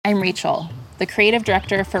I'm Rachel, the creative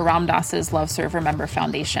director for Ram Dass's Love Serve Remember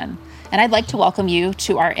Foundation, and I'd like to welcome you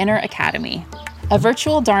to our Inner Academy, a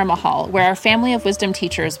virtual Dharma hall where our family of wisdom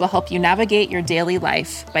teachers will help you navigate your daily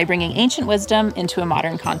life by bringing ancient wisdom into a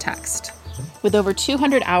modern context. With over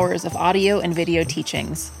 200 hours of audio and video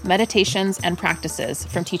teachings, meditations, and practices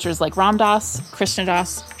from teachers like Ram Dass, Krishna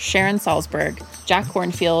Das, Sharon Salzberg, Jack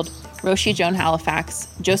Kornfield, Roshi Joan Halifax,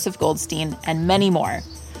 Joseph Goldstein, and many more,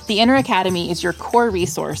 the Inner Academy is your core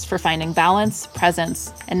resource for finding balance,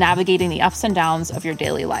 presence, and navigating the ups and downs of your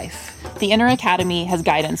daily life. The Inner Academy has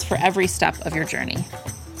guidance for every step of your journey.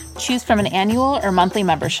 Choose from an annual or monthly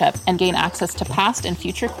membership and gain access to past and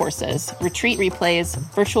future courses, retreat replays,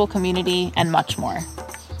 virtual community, and much more.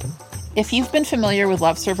 If you've been familiar with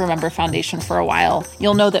Love Serve Remember Foundation for a while,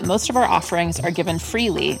 you'll know that most of our offerings are given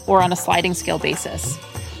freely or on a sliding scale basis.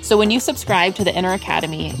 So when you subscribe to the Inner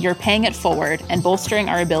Academy, you're paying it forward and bolstering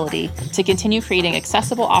our ability to continue creating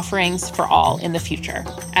accessible offerings for all in the future,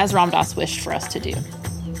 as Ram Dass wished for us to do.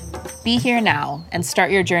 Be here now and start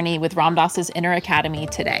your journey with Ram Dass's Inner Academy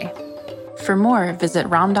today. For more, visit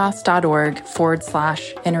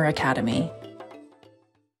ramdass.org/Inner Academy.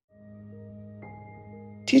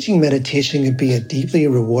 Teaching meditation can be a deeply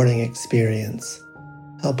rewarding experience.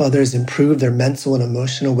 Help others improve their mental and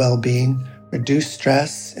emotional well-being, reduce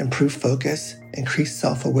stress, improve focus, increase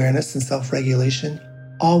self-awareness and self-regulation,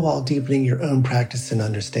 all while deepening your own practice and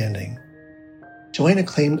understanding. Join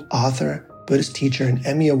acclaimed author, Buddhist teacher, and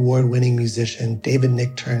Emmy Award-winning musician David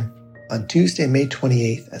Nichtern on Tuesday, May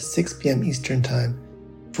 28th at 6 p.m. Eastern Time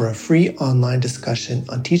for a free online discussion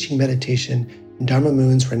on teaching meditation in Dharma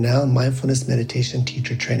Moon's renowned mindfulness meditation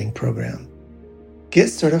teacher training program. Get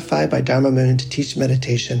certified by Dharma Moon to teach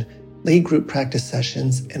meditation, lead group practice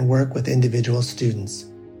sessions, and work with individual students.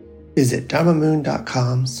 Visit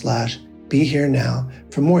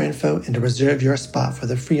dharmamoon.com/BeHereNow for more info and to reserve your spot for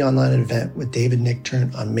the free online event with David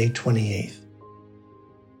Nichtern on May 28th.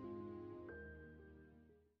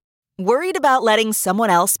 Worried about letting someone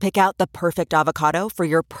else pick out the perfect avocado for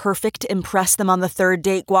your perfect impress them on the third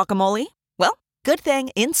date guacamole? Well, good thing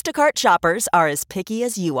Instacart shoppers are as picky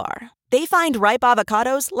as you are. They find ripe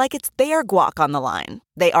avocados like it's their guac on the line.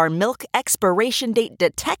 They are milk expiration date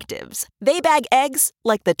detectives. They bag eggs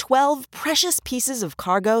like the 12 precious pieces of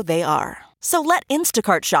cargo they are. So let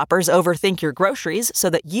Instacart shoppers overthink your groceries so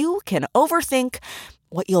that you can overthink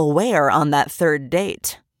what you'll wear on that third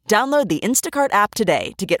date. Download the Instacart app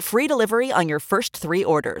today to get free delivery on your first 3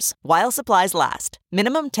 orders, while supplies last.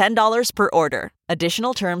 Minimum $10 per order.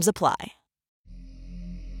 Additional terms apply.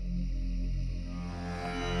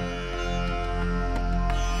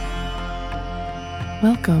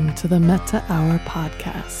 Welcome to the Metta Hour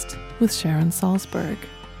podcast with Sharon Salzberg,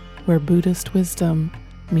 where Buddhist wisdom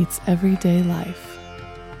meets everyday life.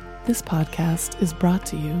 This podcast is brought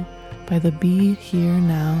to you by the Be Here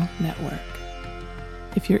Now Network.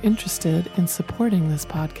 If you're interested in supporting this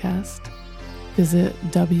podcast, visit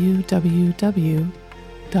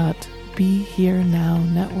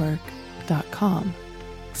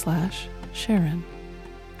www.BeHereNowNetwork.com/Sharon.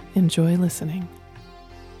 Enjoy listening.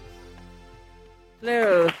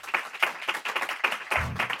 Hello.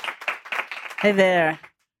 Hey there.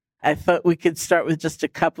 I thought we could start with just a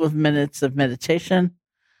couple of minutes of meditation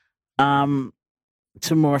to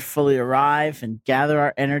more fully arrive and gather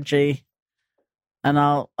our energy. And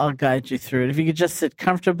I'll guide you through it. If you could just sit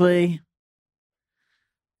comfortably.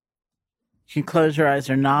 You can close your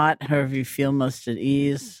eyes or not, however you feel most at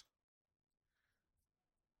ease.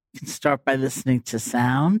 You can start by listening to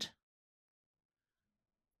sound.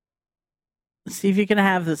 See if you can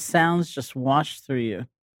have the sounds just wash through you.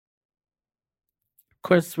 Of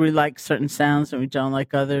course, we like certain sounds and we don't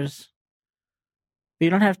like others. But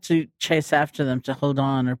you don't have to chase after them to hold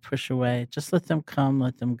on or push away. Just let them come,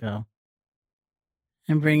 let them go.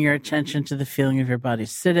 And bring your attention to the feeling of your body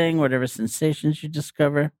sitting, whatever sensations you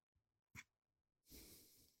discover.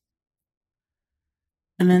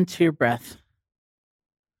 And then to your breath.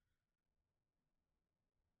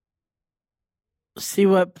 See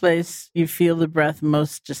what place you feel the breath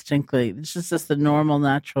most distinctly. This is just the normal,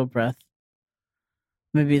 natural breath.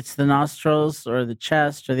 Maybe it's the nostrils or the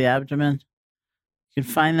chest or the abdomen. You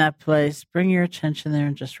can find that place. Bring your attention there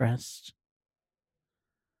and just rest.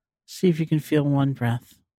 See if you can feel one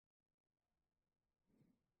breath.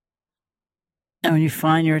 And when you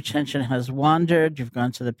find your attention has wandered, you've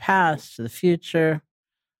gone to the past, to the future,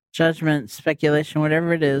 judgment, speculation,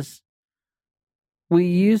 whatever it is, we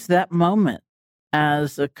use that moment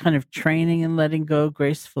as a kind of training in letting go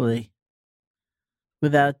gracefully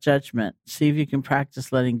without judgment. See if you can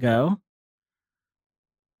practice letting go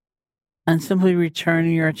and simply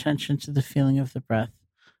returning your attention to the feeling of the breath.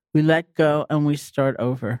 We let go and we start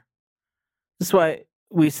over. That's why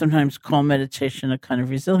we sometimes call meditation a kind of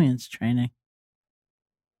resilience training.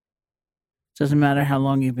 Doesn't matter how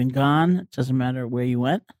long you've been gone. It doesn't matter where you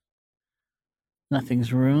went.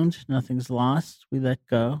 Nothing's ruined. Nothing's lost. We let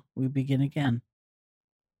go. We begin again.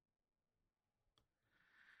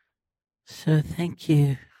 So thank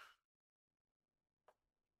you.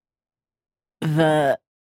 The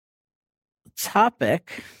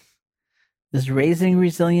topic is raising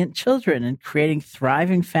resilient children and creating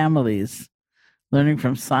thriving families, learning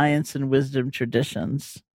from science and wisdom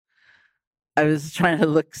traditions. I was trying to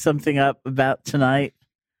look something up about tonight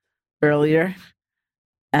earlier,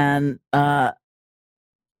 and there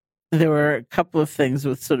were a couple of things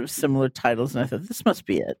with sort of similar titles, and I thought, this must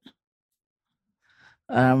be it.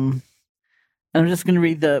 I'm just going to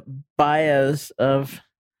read the bios of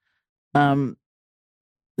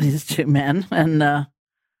these two men, and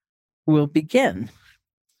we'll begin.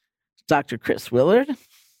 Dr. Chris Willard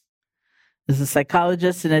is a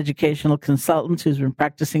psychologist and educational consultant who's been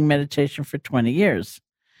practicing meditation for 20 years.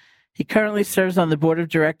 He currently serves on the board of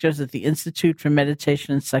directors at the Institute for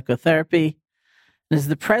Meditation and Psychotherapy and is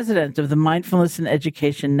the president of the Mindfulness and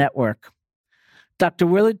Education Network. Dr.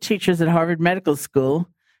 Willard teaches at Harvard Medical School,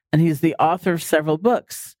 and he's the author of several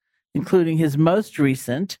books, including his most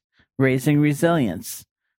recent, Raising Resilience,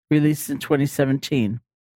 released in 2017.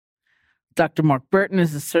 Dr. Mark Burton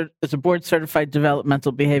is a board-certified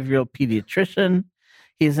developmental behavioral pediatrician.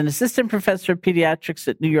 He is an assistant professor of pediatrics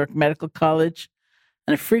at New York Medical College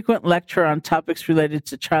and a frequent lecturer on topics related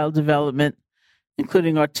to child development,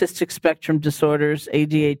 including autistic spectrum disorders,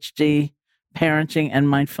 ADHD, parenting, and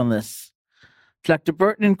mindfulness. Dr.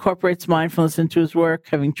 Burton incorporates mindfulness into his work,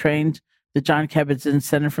 having trained the Jon Kabat-Zinn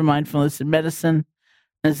Center for Mindfulness in Medicine,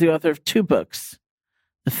 and is the author of 2 books,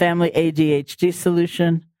 The Family ADHD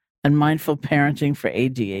Solution and Mindful Parenting for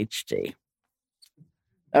ADHD.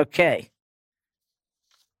 Okay.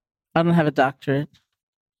 I don't have a doctorate.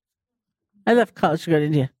 I left college to go to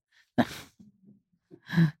India.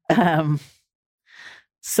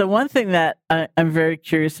 So one thing that I'm very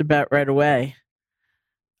curious about right away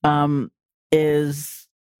is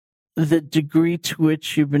the degree to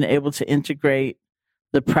which you've been able to integrate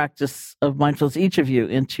the practice of mindfulness, each of you,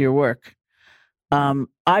 into your work.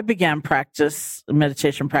 I began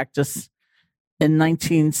meditation practice in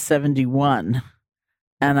 1971,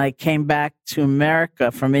 and I came back to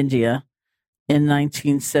America from India in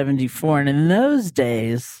 1974. And in those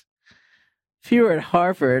days, if you were at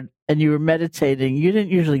Harvard and you were meditating, you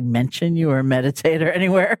didn't usually mention you were a meditator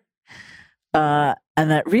anywhere. And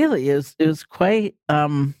that really it was quite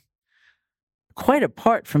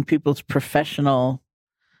apart from people's professional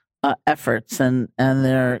efforts and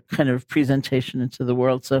their kind of presentation into the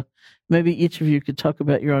world. So maybe each of you could talk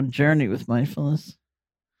about your own journey with mindfulness.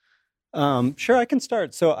 Sure, I can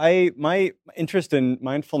start. So my interest in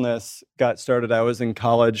mindfulness got started. I was in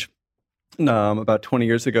college about 20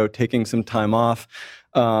 years ago, taking some time off.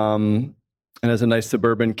 And as a nice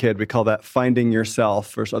suburban kid, we call that finding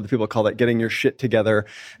yourself, or other people call that getting your shit together.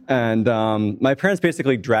 And my parents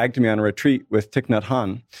basically dragged me on a retreat with Thich Nhat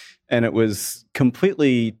Hanh. And it was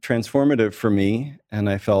completely transformative for me. And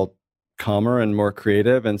I felt calmer and more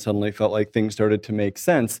creative, and suddenly felt like things started to make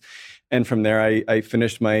sense. And from there, I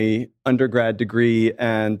finished my undergrad degree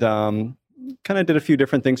and kind of did a few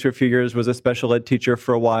different things for a few years, was a special ed teacher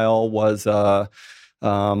for a while, was an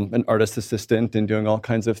artist assistant and doing all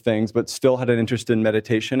kinds of things, but still had an interest in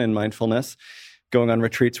meditation and mindfulness, going on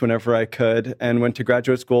retreats whenever I could, and went to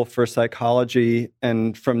graduate school for psychology.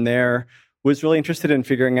 And from there, was really interested in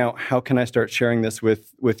figuring out how can I start sharing this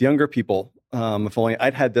with younger people. If only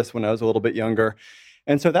I'd had this when I was a little bit younger.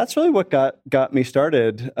 And so that's really what got me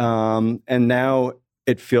started. And now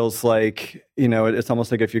it feels like, it's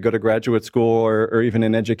almost like if you go to graduate school or even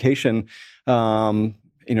in education,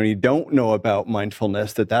 you don't know about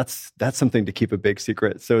mindfulness, that's something to keep a big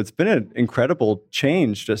secret. So it's been an incredible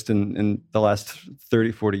change just in the last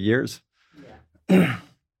 30, 40 years. Yeah.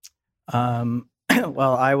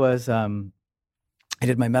 Well, I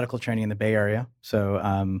did my medical training in the Bay Area.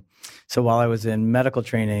 So while I was in medical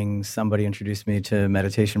training, somebody introduced me to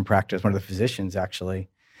meditation practice, one of the physicians actually.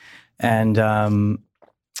 And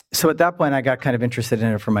so at that point, I got kind of interested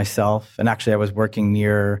in it for myself. And actually, I was working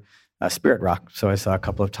near Spirit Rock. So I saw a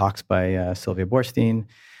couple of talks by Sylvia Boorstein.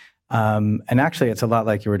 And actually, it's a lot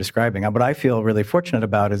like you were describing. What I feel really fortunate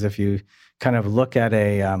about is if you kind of look at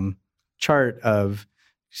a chart of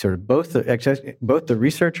sort of both the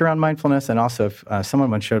research around mindfulness, and also if someone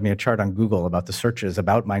once showed me a chart on Google about the searches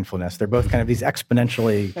about mindfulness. They're both kind of these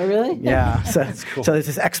exponentially. Oh, really? Yeah. So, That's cool. So there's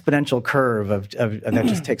this exponential curve of that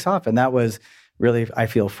just takes off, and that was really, I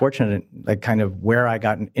feel fortunate, like kind of where I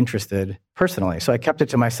got interested personally. So I kept it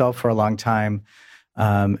to myself for a long time.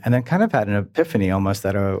 And then kind of had an epiphany almost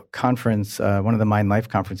at a conference, one of the Mind Life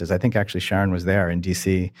conferences. I think actually Sharon was there in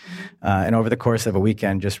DC. And over the course of a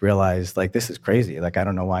weekend, just realized, like, this is crazy. Like, I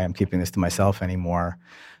don't know why I'm keeping this to myself anymore.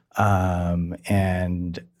 I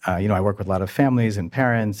work with a lot of families and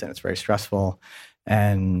parents, and it's very stressful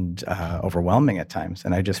and overwhelming at times.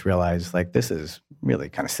 And I just realized, like, this is really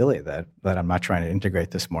kind of silly that I'm not trying to integrate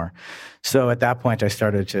this more. So at that point, I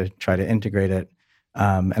started to try to integrate it.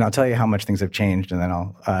 And I'll tell you how much things have changed, and then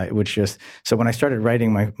so when I started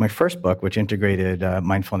writing my first book, which integrated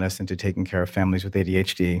mindfulness into taking care of families with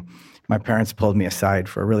ADHD, my parents pulled me aside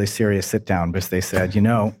for a really serious sit down because they said,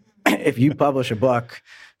 if you publish a book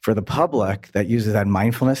for the public that uses that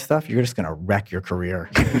mindfulness stuff, you're just going to wreck your career.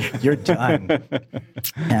 You're done.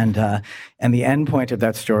 And the end point of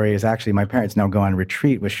that story is actually my parents now go on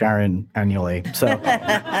retreat with Sharon annually. So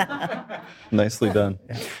nicely done.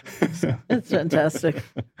 So. It's fantastic.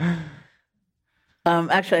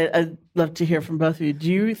 Actually, I'd love to hear from both of you.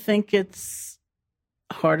 Do you think it's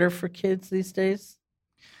harder for kids these days?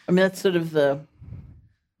 I mean, that's sort of the,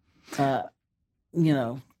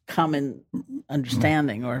 common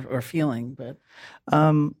understanding or feeling, but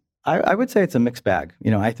I would say it's a mixed bag.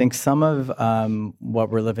 I think some of what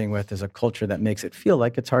we're living with is a culture that makes it feel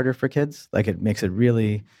like it's harder for kids. Like, it makes it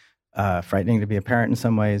really frightening to be a parent in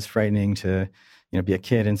some ways, frightening to be a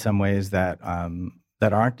kid in some ways that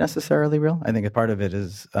aren't necessarily real. I think a part of it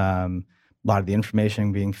is a lot of the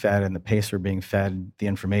information being fed and the pace we're being fed the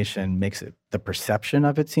information makes the perception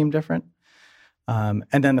of it seem different. And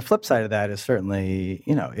then the flip side of that is certainly,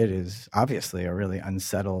 it is obviously a really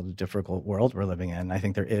unsettled, difficult world we're living in. I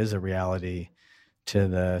think there is a reality to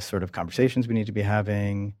the sort of conversations we need to be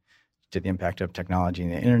having, to the impact of technology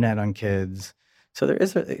and the internet on kids. So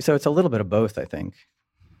so it's a little bit of both, I think.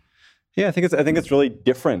 Yeah, I think it's really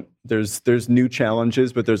different. There's new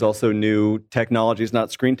challenges, but there's also new technologies,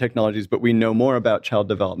 not screen technologies, but we know more about child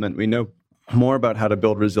development. We know more about how to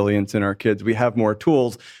build resilience in our kids. We have more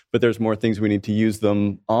tools, but there's more things we need to use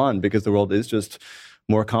them on because the world is just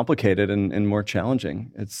more complicated and more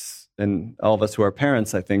challenging. And all of us who are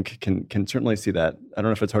parents, I think, can certainly see that. I don't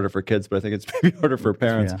know if it's harder for kids, but I think it's maybe harder for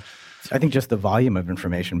parents. Yeah. I think just the volume of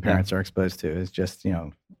information parents are exposed to is just,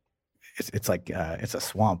 it's like it's a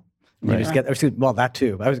swamp. You just get, that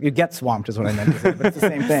too. You get swamped is what I meant to say, but it's the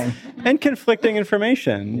same thing. And conflicting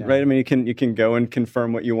information, right? I mean, you can go and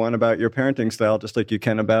confirm what you want about your parenting style, just like you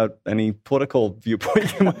can about any political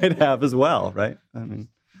viewpoint you might have as well, right? I mean,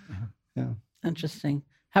 yeah. Interesting.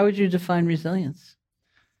 How would you define resilience?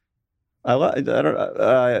 Linda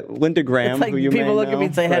Graham, it's like who you people may look know, at me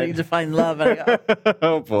and say, "How do you define love?" And I go,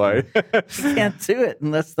 "Oh boy, you can't do it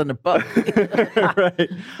in less than a book."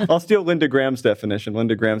 Right. I'll steal Linda Graham's definition.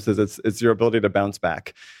 Linda Graham says it's your ability to bounce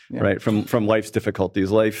back, right, from life's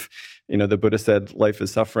difficulties. Life, the Buddha said, life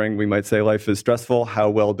is suffering. We might say life is stressful. How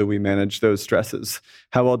well do we manage those stresses?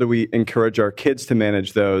 How well do we encourage our kids to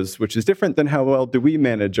manage those? Which is different than how well do we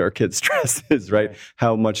manage our kids' stresses, right?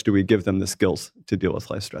 How much do we give them the skills to deal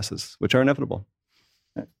with life stresses, which are inevitable?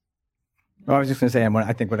 Well, I was just going to say,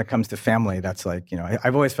 I think when it comes to family, that's like,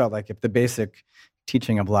 I've always felt like if the basic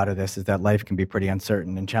teaching of a lot of this is that life can be pretty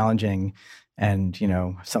uncertain and challenging, and,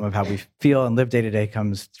 some of how we feel and live day to day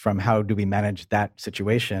comes from how do we manage that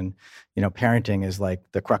situation. Parenting is like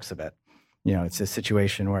the crux of it. It's a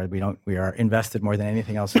situation where we are invested more than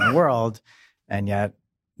anything else in the world, and yet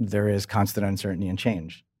there is constant uncertainty and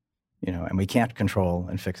change. And we can't control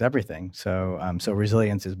and fix everything. So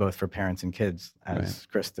resilience is both for parents and kids, as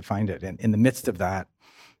Chris defined it. And in the midst of that,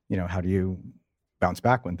 how do you bounce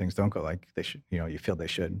back when things don't go like they should, you feel they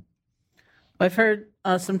should?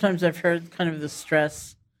 Sometimes I've heard kind of the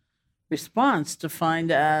stress response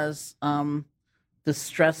defined as the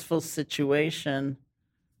stressful situation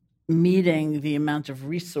meeting the amount of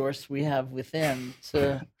resource we have within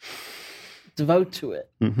to devote to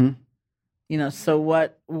it. Mm-hmm. So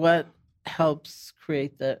what helps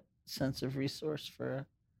create that sense of resource for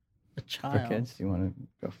a child? For kids, you want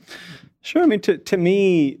to go? Sure. I mean, to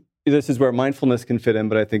me, this is where mindfulness can fit in,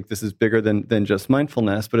 but I think this is bigger than just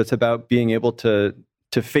mindfulness. But it's about being able to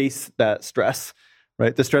face that stress,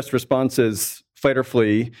 right? The stress response is fight or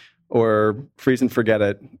flee, or freeze and forget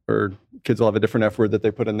it, or kids will have a different F word that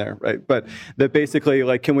they put in there, right? But that basically,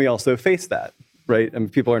 like, can we also face that, right? I mean,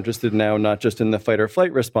 people are interested now not just in the fight or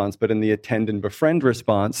flight response, but in the attend and befriend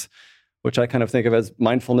response, which I kind of think of as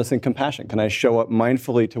mindfulness and compassion. Can I show up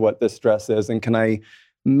mindfully to what this stress is, and can I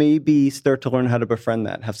maybe start to learn how to befriend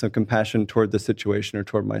that, have some compassion toward the situation or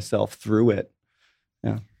toward myself through it?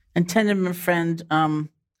 Yeah. And tend and befriend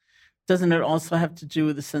doesn't it also have to do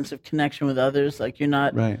with a sense of connection with others? Like you're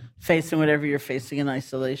not facing whatever you're facing in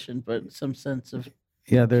isolation, but some sense of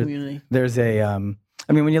community. There's a, I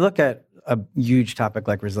mean, when you look at a huge topic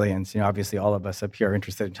like resilience, obviously all of us up here are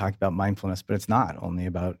interested in talking about mindfulness, but it's not only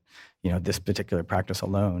about, this particular practice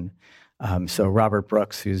alone. So Robert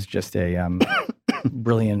Brooks, who's just a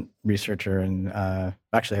brilliant researcher, and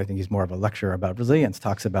actually I think he's more of a lecturer about resilience,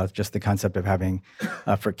 talks about just the concept of having,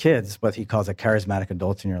 for kids, what he calls a charismatic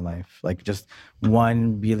adult in your life. Like just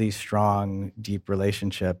one really strong, deep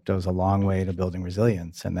relationship goes a long way to building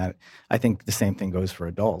resilience. And that, I think the same thing goes for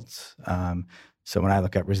adults. So when I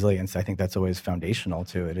look at resilience, I think that's always foundational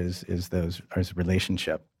to it is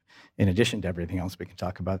relationship, in addition to everything else we can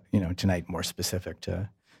talk about, tonight, more specific to,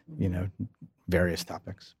 various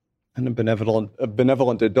topics. And a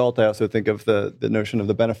benevolent adult, I also think of the notion of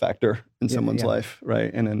the benefactor in someone's life,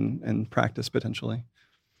 right? And in practice, potentially.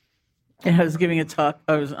 And I was giving a talk,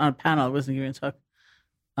 I was on a panel, I wasn't giving a talk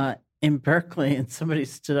in Berkeley, and somebody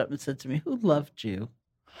stood up and said to me, "Who loved you?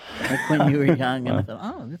 Like when you were young?" And I thought,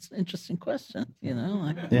 oh, that's an interesting question,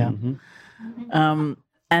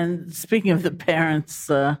 And speaking of the parents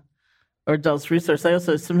or adults resource, I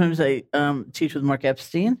also sometimes teach with Mark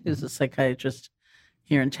Epstein, who's a psychiatrist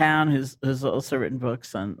here in town, who's also written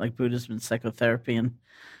books on like Buddhism and psychotherapy. And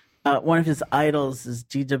one of his idols is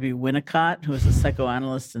D.W. Winnicott, who was a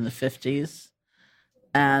psychoanalyst in the 50s.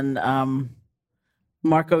 And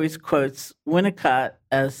Mark always quotes Winnicott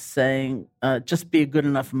as saying, just be a good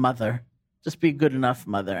enough mother. Just be a good enough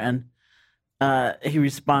mother. And he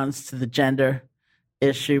responds to the gender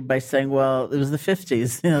issue by saying, well, it was the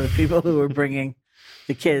 50s. The people who were bringing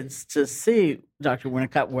the kids to see Dr.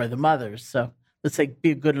 Winnicott were the mothers. So let's say be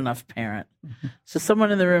a good enough parent. Mm-hmm. So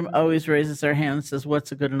someone in the room always raises their hand and says,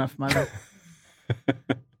 what's a good enough mother?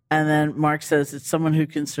 And then Mark says, it's someone who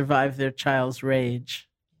can survive their child's rage.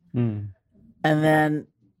 Mm. And then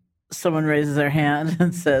someone raises their hand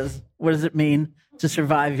and says, what does it mean to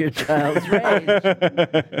survive your child's rage?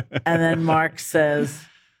 And then Mark says,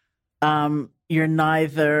 you're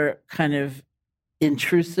neither kind of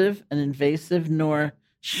intrusive and invasive nor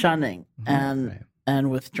shunning and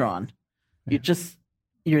withdrawn.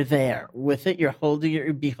 You're there with it. You're holding it.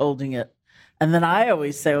 You're beholding it. And then I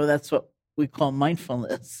always say, well, that's what we call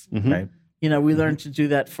mindfulness. Mm-hmm. Right. We learn to do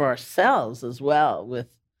that for ourselves as well with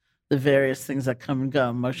the various things that come and go,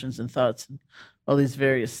 emotions and thoughts and all these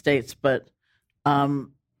various states. But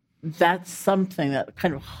that's something, that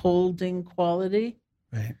kind of holding quality.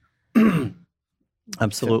 Right.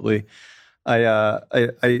 Absolutely.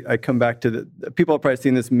 I come back to the people have probably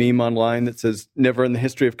seen this meme online that says, never in the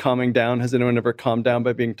history of calming down has anyone ever calmed down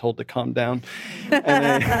by being told to calm down.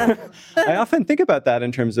 And I often think about that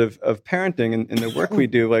in terms of parenting and the work we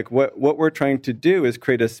do. Like what we're trying to do is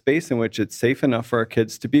create a space in which it's safe enough for our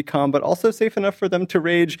kids to be calm, but also safe enough for them to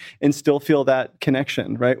rage and still feel that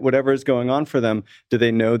connection, right? Whatever is going on for them, do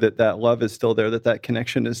they know that love is still there, that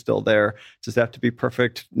connection is still there? Does it have to be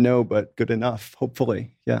perfect? No, but good enough,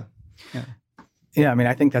 hopefully. Yeah. Yeah, I mean,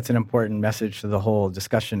 I think that's an important message to the whole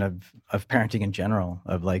discussion of parenting in general,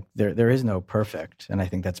 of like, there is no perfect. And I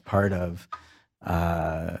think that's part of,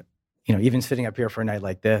 even sitting up here for a night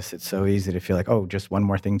like this, it's so easy to feel like, oh, just one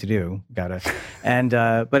more thing to do, but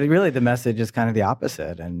really the message is kind of the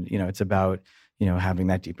opposite. And, it's about, having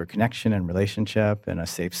that deeper connection and relationship and a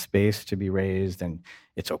safe space to be raised. And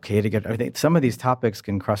it's okay to I think some of these topics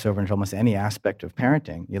can cross over into almost any aspect of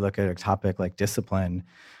parenting. You look at a topic like discipline,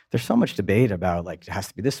 there's so much debate about like, it has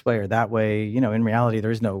to be this way or that way. In reality, there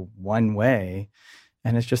is no one way.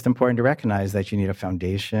 And it's just important to recognize that you need a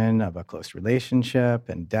foundation of a close relationship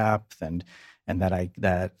and depth and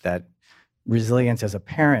that resilience as a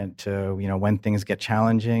parent to, when things get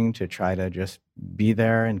challenging, to try to just be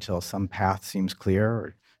there until some path seems clear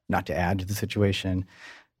or not to add to the situation.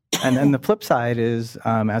 And then the flip side is,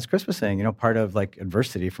 as Chris was saying, part of like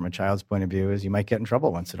adversity from a child's point of view is you might get in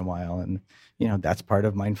trouble once in a while. And, that's part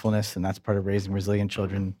of mindfulness and that's part of raising resilient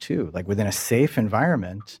children too. Like within a safe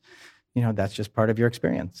environment, that's just part of your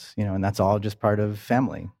experience, and that's all just part of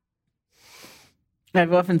family.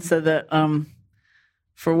 I've often said that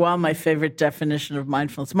for a while, my favorite definition of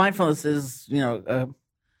mindfulness is, a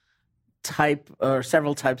type or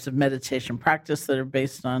several types of meditation practice that are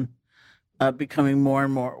based on becoming more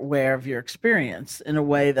and more aware of your experience in a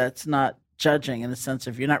way that's not judging, in the sense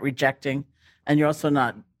of you're not rejecting and you're also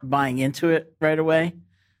not buying into it right away.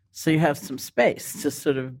 So you have some space to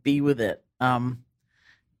sort of be with it in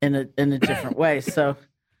a different way. So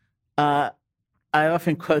I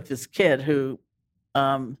often quote this kid who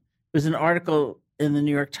was an article in the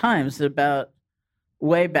New York Times about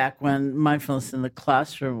way back when mindfulness in the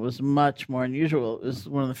classroom was much more unusual. It was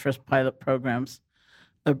one of the first pilot programs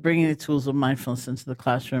of bringing the tools of mindfulness into the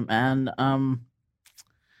classroom. And I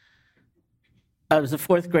was a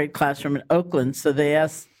fourth grade classroom in Oakland, so they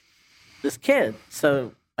asked this kid,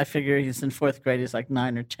 so I figure he's in fourth grade, he's like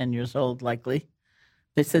 9 or 10 years old, likely.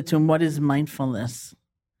 They said to him, "What is mindfulness?"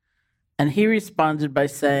 And he responded by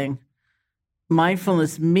saying,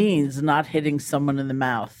 "Mindfulness means not hitting someone in the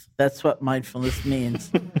mouth. That's what mindfulness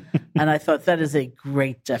means." And I thought that is a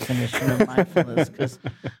great definition of mindfulness, because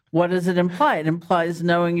what does it imply? It implies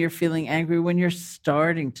knowing you're feeling angry when you're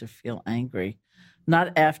starting to feel angry,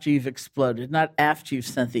 not after you've exploded, not after you've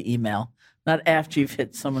sent the email, not after you've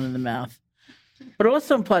hit someone in the mouth. But it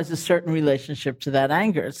also implies a certain relationship to that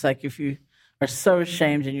anger. It's like if you are so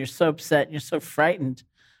ashamed and you're so upset and you're so frightened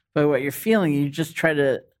by what you're feeling, you just try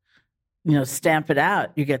to, stamp it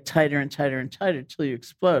out. You get tighter and tighter and tighter until you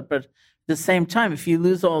explode. But at the same time, if you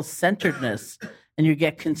lose all centeredness and you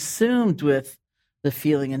get consumed with the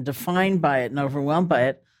feeling and defined by it and overwhelmed by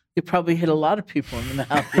it, you probably hit a lot of people in the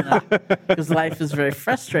mouth, because life is very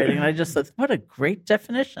frustrating. And I just thought, what a great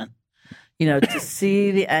definition. To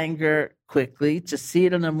see the anger quickly, to see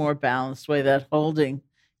it in a more balanced way, that holding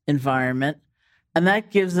environment. And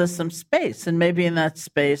that gives us some space. And maybe in that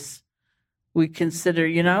space, we consider,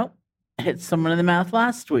 I hit someone in the mouth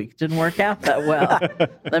last week. Didn't work out that well.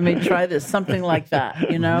 Let me try this, something like that,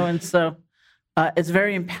 And so it's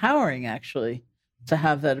very empowering, actually, to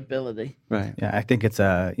have that ability. Right. Yeah, I think it's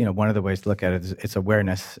one of the ways to look at it is it's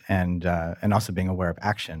awareness and also being aware of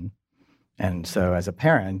action. And so as a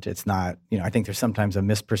parent, it's not, I think there's sometimes a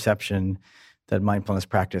misperception that mindfulness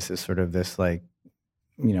practice is sort of this like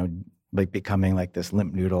becoming like this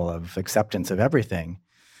limp noodle of acceptance of everything.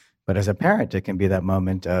 But as a parent, it can be that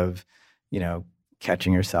moment of,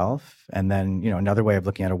 catching yourself. And then, another way of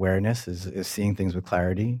looking at awareness is seeing things with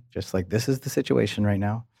clarity, just like this is the situation right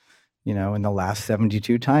now. In the last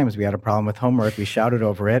 72 times we had a problem with homework, we shouted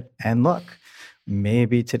over it. And look,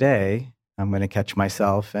 maybe today I'm going to catch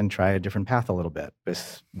myself and try a different path a little bit.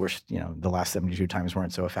 Because the last 72 times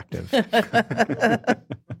weren't so effective.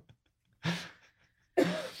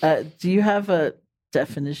 Do you have a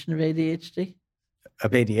definition of ADHD?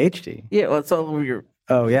 Of ADHD? Yeah, well, it's all over your.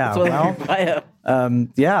 Oh yeah, it's all over your bio. I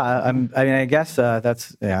guess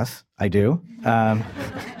yes, I do.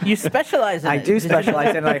 You specialize in it. I do specialize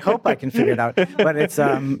in it, and I hope I can figure it out. But it's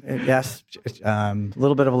a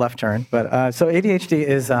little bit of a left turn. But so ADHD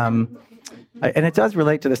is. And it does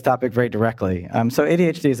relate to this topic very directly. So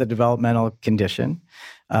ADHD is a developmental condition.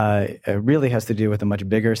 It really has to do with a much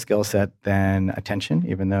bigger skill set than attention,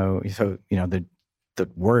 even though, the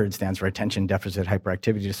word stands for attention deficit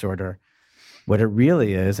hyperactivity disorder. What it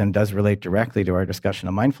really is, and does relate directly to our discussion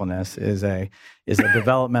of mindfulness, is a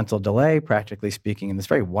developmental delay, practically speaking, in this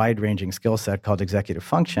very wide-ranging skill set called executive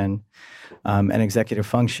function. And executive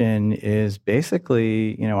function is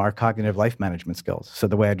basically, our cognitive life management skills. So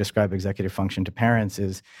the way I describe executive function to parents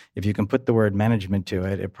is, if you can put the word management to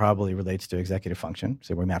it, it probably relates to executive function.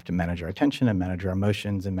 So we have to manage our attention and manage our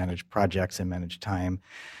emotions and manage projects and manage time.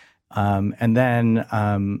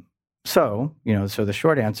 So the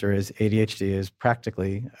short answer is ADHD is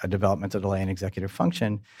practically a developmental delay in executive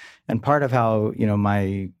function. And part of how,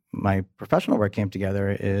 my professional work came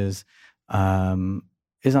together is on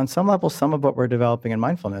some level, some of what we're developing in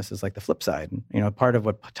mindfulness is like the flip side. Part of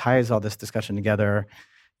what ties all this discussion together,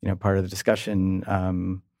 part of the discussion,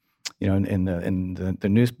 in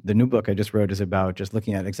the new book I just wrote is about just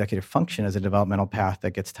looking at executive function as a developmental path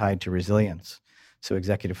that gets tied to resilience. So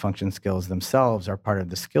executive function skills themselves are part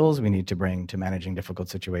of the skills we need to bring to managing difficult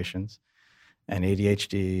situations. And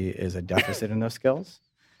ADHD is a deficit in those skills.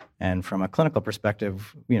 And from a clinical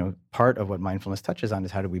perspective, part of what mindfulness touches on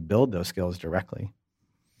is how do we build those skills directly.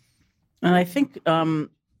 And I think,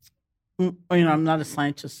 I'm not a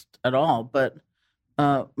scientist at all, but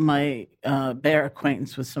my bare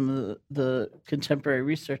acquaintance with some of the contemporary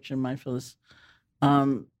research in mindfulness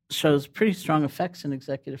shows pretty strong effects in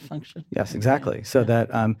executive function. Yes, exactly. So that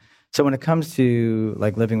so when it comes to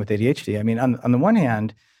like living with ADHD, I mean, on the one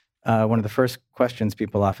hand, one of the first questions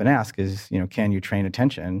people often ask is, can you train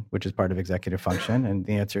attention, which is part of executive function? And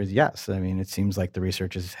the answer is yes. I mean, it seems like the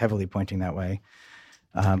research is heavily pointing that way.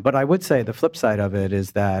 But I would say the flip side of it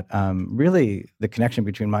is that really the connection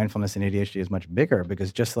between mindfulness and ADHD is much bigger,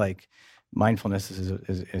 because just like mindfulness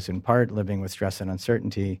is in part living with stress and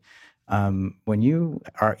uncertainty, when you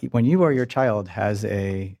or your child has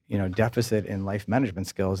a deficit in life management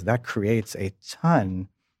skills, that creates a ton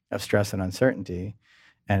of stress and uncertainty.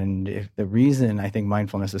 And if the reason I think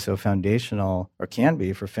mindfulness is so foundational, or can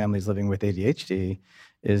be, for families living with ADHD,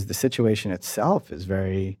 is the situation itself is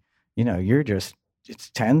very, it's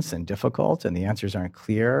tense and difficult, and the answers aren't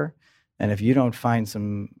clear. And if you don't find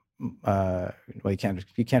some,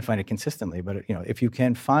 you can't find it consistently, but if you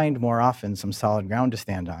can find more often some solid ground to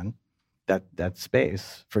stand on, that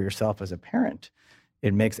space for yourself as a parent,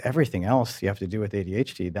 it makes everything else you have to do with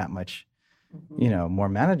ADHD that much, more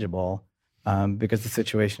manageable, because the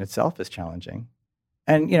situation itself is challenging.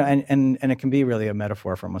 And and it can be really a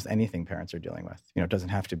metaphor for almost anything parents are dealing with. It doesn't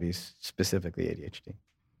have to be specifically ADHD.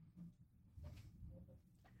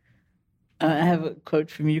 I have a quote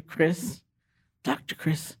from you, Chris, Dr.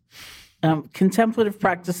 Chris. Contemplative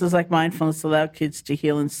practices like mindfulness allow kids to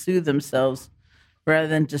heal and soothe themselves rather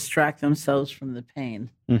than distract themselves from the pain,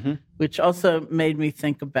 which also made me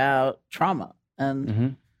think about trauma.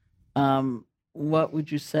 And what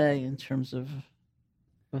would you say in terms of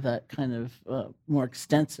that kind of more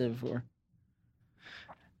extensive or?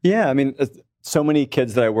 Yeah, I mean, so many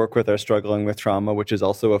kids that I work with are struggling with trauma, which is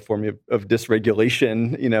also a form of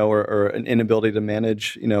dysregulation, or an inability to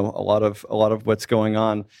manage, a lot of what's going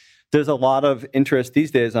on. There's a lot of interest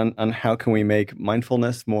these days on how can we make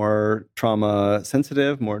mindfulness more trauma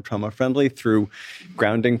sensitive, more trauma friendly through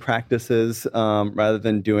grounding practices, rather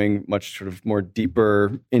than doing much sort of more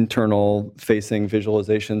deeper internal facing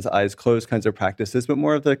visualizations, eyes closed kinds of practices, but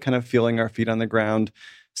more of the kind of feeling our feet on the ground,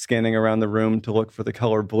 scanning around the room to look for the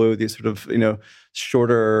color blue, these sort of,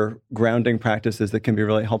 shorter grounding practices that can be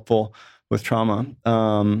really helpful with trauma.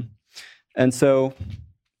 And so,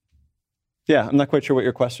 yeah, I'm not quite sure what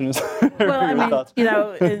your question is. Well, I mean,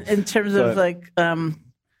 in terms of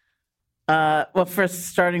first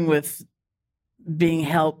starting with being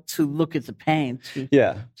helped to look at the pain,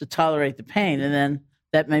 to tolerate the pain. And then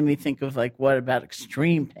that made me think of what about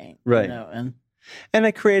extreme pain? Right. And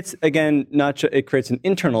it creates, again, it creates an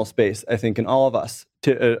internal space, I think, in all of us,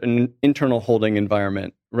 to an internal holding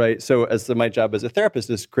environment, right? So my job as a therapist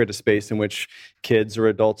is to create a space in which kids or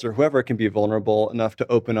adults or whoever can be vulnerable enough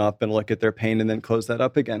to open up and look at their pain and then close that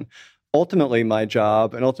up again. Ultimately, my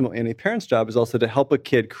job, and ultimately any parent's job, is also to help a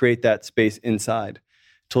kid create that space inside,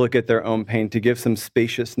 to look at their own pain, to give some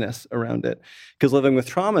spaciousness around it. Because living with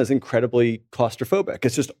trauma is incredibly claustrophobic.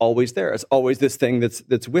 It's just always there. It's always this thing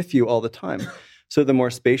that's with you all the time. So the more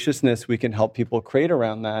spaciousness we can help people create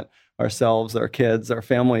around that, ourselves, our kids, our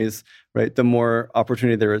families, right, the more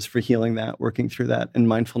opportunity there is for healing that, working through that. And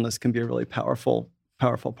mindfulness can be a really powerful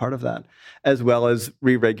part of that, as well as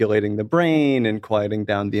re-regulating the brain and quieting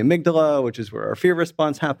down the amygdala, which is where our fear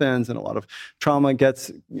response happens, and a lot of trauma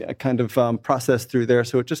gets kind of processed through there.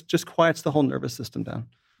 So it just quiets the whole nervous system down.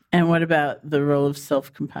 And what about the role of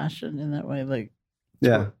self-compassion in that way?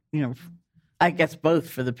 I guess both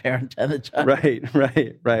for the parent and the child. Right.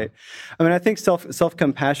 I mean, I think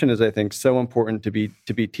self-compassion is, I think, so important to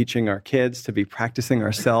be teaching our kids, to be practicing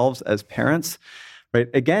ourselves as parents, right?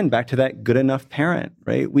 Again, back to that good enough parent,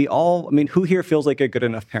 right? Who here feels like a good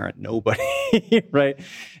enough parent? Nobody, right?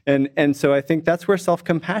 And so I think that's where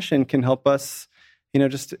self-compassion can help us,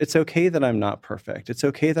 it's okay that I'm not perfect. It's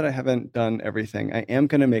okay that I haven't done everything. I am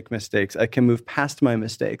going to make mistakes. I can move past my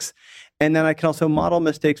mistakes. And then I can also model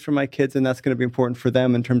mistakes for my kids, and that's going to be important for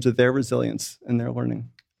them in terms of their resilience and their learning.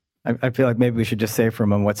 I feel like maybe we should just say for a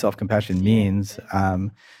moment what self-compassion means.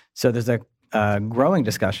 So there's a growing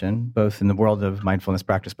discussion, both in the world of mindfulness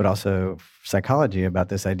practice, but also psychology, about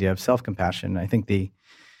this idea of self-compassion. I think the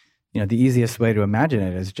easiest way to imagine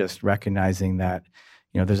it is just recognizing that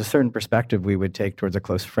there's a certain perspective we would take towards a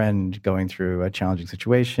close friend going through a challenging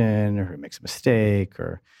situation, or who makes a mistake,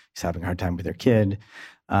 or is having a hard time with their kid.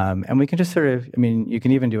 And we can just you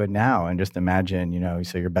can even do it now and just imagine,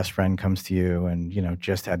 so your best friend comes to you and,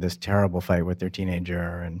 just had this terrible fight with their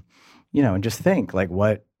teenager, and, and just think,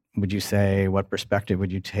 what would you say? What perspective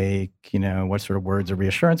would you take? What sort of words of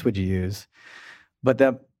reassurance would you use? But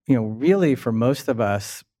that, really for most of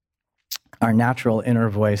us, our natural inner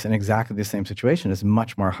voice in exactly the same situation is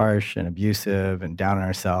much more harsh and abusive and down on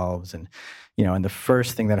ourselves. And, and the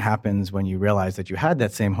first thing that happens when you realize that you had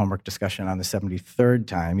that same homework discussion on the 73rd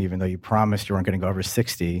time, even though you promised you weren't going to go over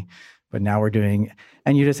 60, but now we're doing,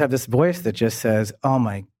 and you just have this voice that just says, oh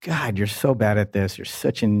my God, you're so bad at this. You're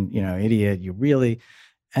such an, idiot. You really,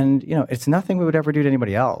 and, it's nothing we would ever do to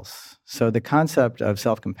anybody else. So the concept of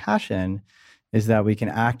self-compassion is that we can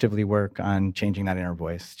actively work on changing that inner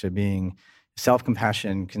voice to being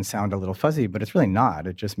self-compassion. Can sound a little fuzzy, but it's really not.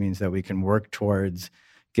 It just means that we can work towards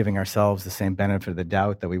giving ourselves the same benefit of the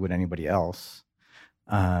doubt that we would anybody else.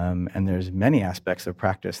 And there's many aspects of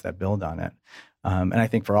practice that build on it. And I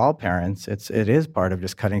think for all parents, it is part of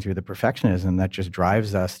just cutting through the perfectionism that just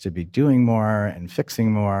drives us to be doing more and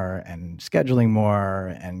fixing more and scheduling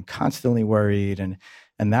more and constantly worried. And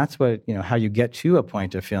that's what, how you get to a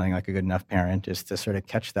point of feeling like a good enough parent is to sort of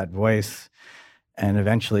catch that voice and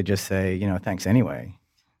eventually just say, thanks anyway.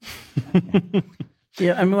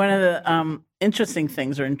 Yeah, I mean, one of the interesting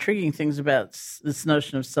things or intriguing things about this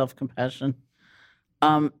notion of self-compassion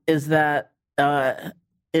is that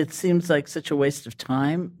it seems like such a waste of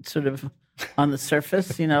time, sort of on the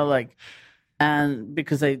surface, and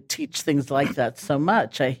because I teach things like that so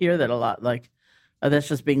much, I hear that a lot, like, oh, that's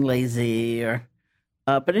just being lazy, or.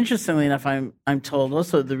 But interestingly enough, I'm told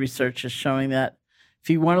also the research is showing that if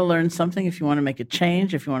you want to learn something, if you want to make a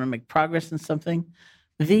change, if you want to make progress in something,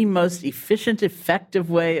 the most efficient, effective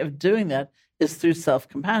way of doing that is through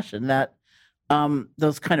self-compassion. That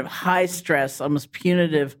those kind of high stress, almost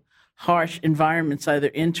punitive, harsh environments, either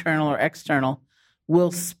internal or external,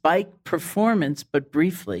 will spike performance, but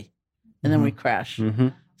briefly, and then we crash. Mm-hmm.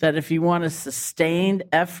 That if you want a sustained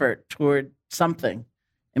effort toward something,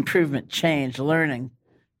 improvement, change, learning,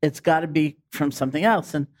 it's got to be from something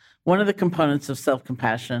else. And one of the components of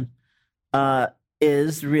self-compassion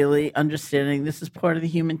is really understanding this is part of the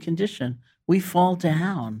human condition. We fall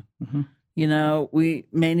down. Mm-hmm. We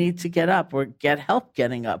may need to get up or get help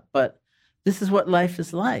getting up, but this is what life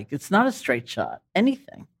is like. It's not a straight shot,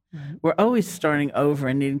 anything. Right. We're always starting over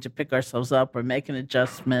and needing to pick ourselves up or make an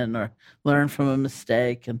adjustment or learn from a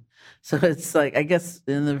mistake. And so it's like, I guess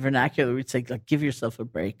in the vernacular, we'd say, like, give yourself a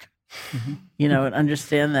break, mm-hmm. And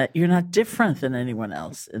understand that you're not different than anyone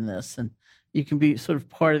else in this. And you can be sort of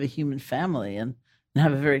part of the human family and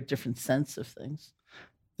have a very different sense of things.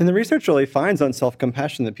 And the research really finds on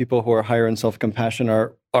self-compassion that people who are higher in self-compassion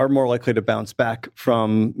are more likely to bounce back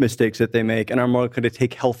from mistakes that they make and are more likely to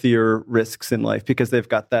take healthier risks in life because they've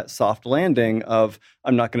got that soft landing of,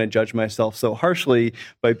 I'm not going to judge myself so harshly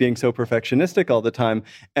by being so perfectionistic all the time.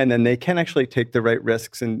 And then they can actually take the right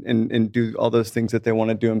risks and do all those things that they want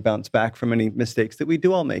to do and bounce back from any mistakes that we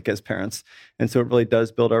do all make as parents. And so it really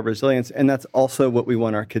does build our resilience. And that's also what we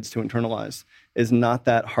want our kids to internalize, is not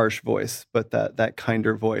that harsh voice, but that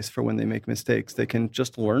kinder voice for when they make mistakes. They can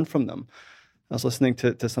just learn from them. I was listening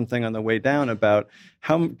to something on the way down about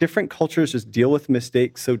how different cultures just deal with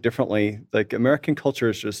mistakes so differently. Like American culture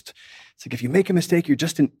is just, it's like if you make a mistake, you're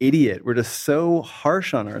just an idiot. We're just so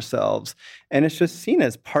harsh on ourselves. And it's just seen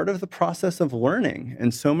as part of the process of learning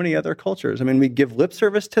in so many other cultures. I mean, we give lip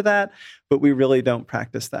service to that, but we really don't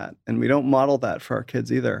practice that. And we don't model that for our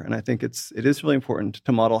kids either. And I think it is really important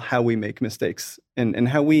to model how we make mistakes and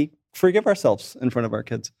how we forgive ourselves in front of our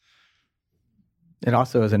kids. It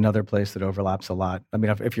also is another place that overlaps a lot. I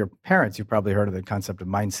mean, if you're parents, you've probably heard of the concept of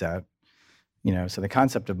mindset. So the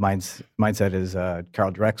concept of mindset is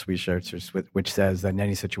Carol Dweck's research, which says that in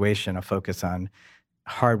any situation, a focus on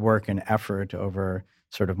hard work and effort over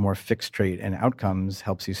sort of more fixed trait and outcomes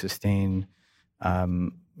helps you sustain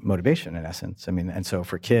motivation, in essence. I mean, and so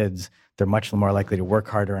for kids, they're much more likely to work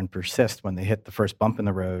harder and persist when they hit the first bump in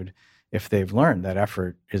the road if they've learned that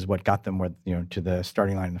effort is what got them to the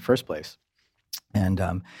starting line in the first place. And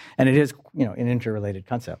it is, an interrelated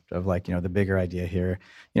concept of like, the bigger idea here,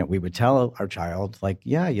 we would tell our child like,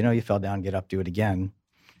 yeah, you fell down, get up, do it again.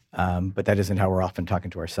 But that isn't how we're often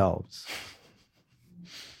talking to ourselves.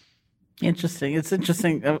 Interesting. It's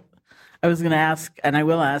interesting. I was going to ask, and I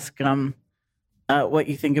will ask, what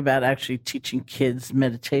you think about actually teaching kids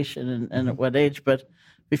meditation and at what age. But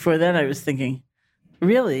before that, I was thinking,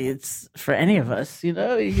 really, it's for any of us, you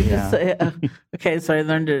can just say, okay, so I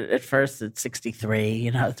learned it at first at 63,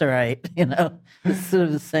 it's all right, it's sort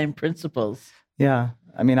of the same principles. Yeah.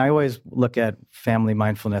 I mean, I always look at family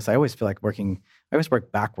mindfulness. I always feel like I always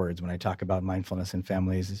work backwards when I talk about mindfulness in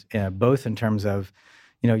families, both in terms of,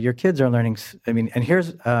 your kids are learning, and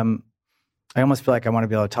here's, I almost feel like I want to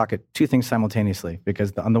be able to talk at two things simultaneously,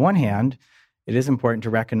 because on the one hand, it is important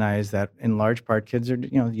to recognize that in large part, kids are,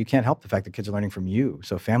 you can't help the fact that kids are learning from you.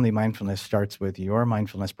 So family mindfulness starts with your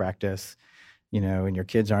mindfulness practice, and your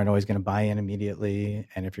kids aren't always going to buy in immediately.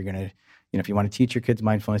 And if you're going to, if you want to teach your kids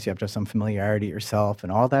mindfulness, you have to have some familiarity yourself,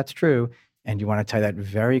 and all that's true. And you want to tie that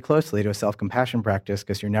very closely to a self-compassion practice,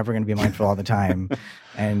 because you're never going to be mindful all the time.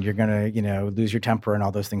 And you're going to, lose your temper and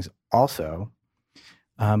all those things also.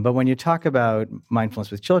 But when you talk about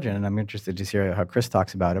mindfulness with children, and I'm interested to hear how Chris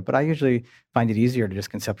talks about it, but I usually find it easier to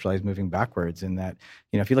just conceptualize moving backwards in that,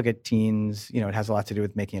 if you look at teens, it has a lot to do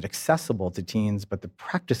with making it accessible to teens, but the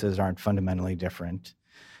practices aren't fundamentally different,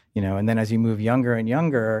 and then as you move younger and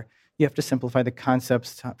younger, you have to simplify the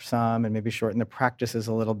concepts some and maybe shorten the practices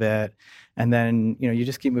a little bit. And then, you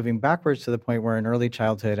just keep moving backwards to the point where in early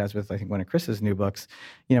childhood, as with, I think, one of Chris's new books,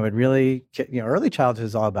 it really, early childhood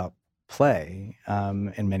is all about play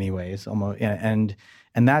in many ways, almost, and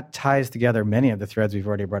that ties together many of the threads we've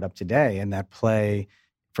already brought up today. And that play,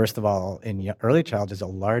 first of all, in early childhood is a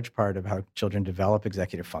large part of how children develop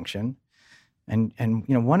executive function. And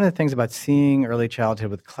one of the things about seeing early childhood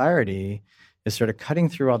with clarity is sort of cutting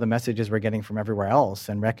through all the messages we're getting from everywhere else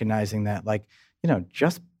and recognizing that,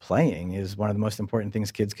 just playing is one of the most important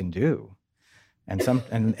things kids can do. And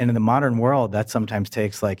in the modern world, that sometimes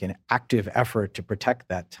takes an active effort to protect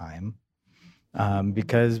that time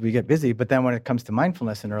because we get busy. But then when it comes to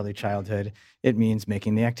mindfulness in early childhood, it means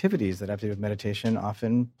making the activities that have to do with meditation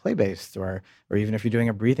often play-based, or even if you're doing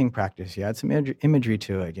a breathing practice, you add some imagery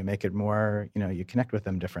to it. You make it more, you connect with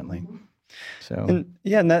them differently. So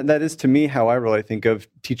and that is to me how I really think of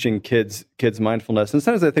teaching kids mindfulness. And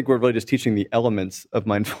sometimes I think we're really just teaching the elements of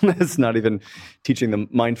mindfulness, not even teaching them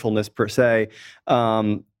mindfulness per se.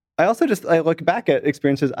 I look back at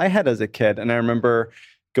experiences I had as a kid, and I remember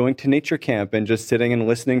going to nature camp and just sitting and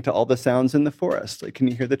listening to all the sounds in the forest. Can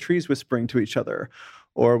you hear the trees whispering to each other?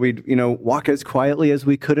 Or we'd, walk as quietly as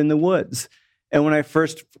we could in the woods. And when I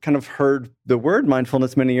first kind of heard the word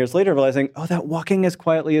mindfulness many years later, realizing, that walking as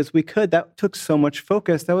quietly as we could, that took so much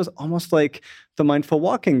focus. That was almost like the mindful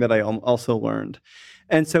walking that I also learned.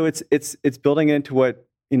 And so it's building it into what,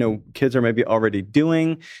 kids are maybe already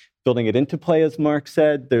doing, building it into play, as Mark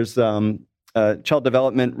said. There's a child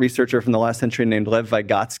development researcher from the last century named Lev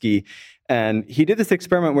Vygotsky, and he did this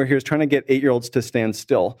experiment where he was trying to get 8-year-olds to stand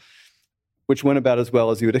still, which went about as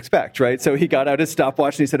well as you would expect, right? So he got out his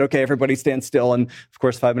stopwatch and he said, okay, everybody stand still. And of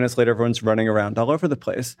course, 5 minutes later, everyone's running around all over the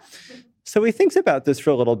place. So he thinks about this for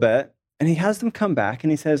a little bit, and he has them come back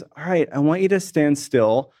and he says, all right, I want you to stand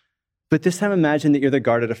still, but this time imagine that you're the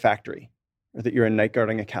guard at a factory, or that you're a knight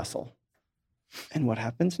guarding a castle. And what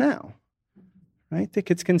happens now? Right? The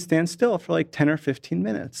kids can stand still for 10 or 15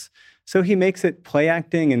 minutes. So he makes it play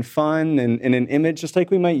acting and fun and an image, just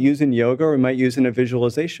like we might use in yoga or we might use in a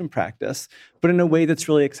visualization practice, but in a way that's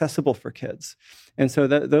really accessible for kids. And so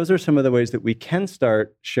those are some of the ways that we can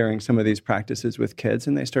start sharing some of these practices with kids,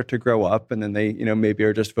 and they start to grow up, and then they, maybe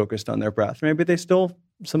are just focused on their breath. Or maybe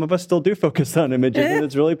some of us still do focus on images, and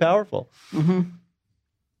it's really powerful. Mm-hmm.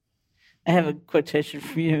 I have a quotation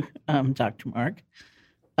for you, Dr. Mark.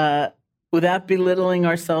 Without belittling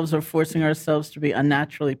ourselves or forcing ourselves to be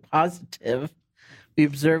unnaturally positive, we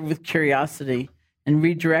observe with curiosity and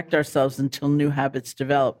redirect ourselves until new habits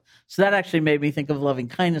develop. So that actually made me think of loving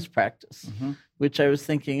kindness practice, which I was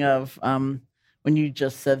thinking of when you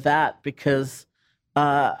just said that, because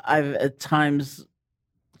I've at times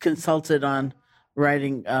consulted on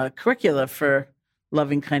writing curricula for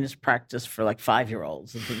loving kindness practice for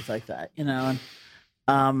 5-year-olds and things like that,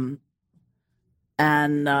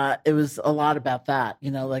 And it was a lot about that,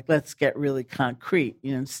 let's get really concrete,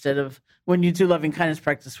 instead of when you do loving kindness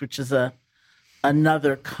practice, which is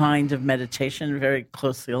another kind of meditation, very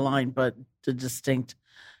closely aligned, but a distinct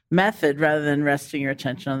method, rather than resting your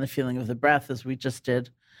attention on the feeling of the breath, as we just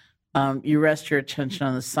did, you rest your attention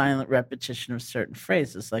on the silent repetition of certain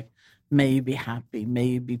phrases, like, may you be happy, may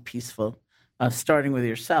you be peaceful, starting with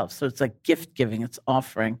yourself. So it's like gift giving, it's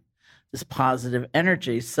offering this positive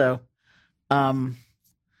energy. So,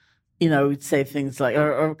 we'd say things like,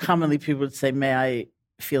 or commonly people would say, may I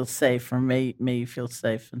feel safe, or may you feel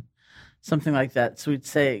safe, and something like that. So we'd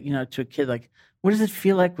say, to a kid, what does it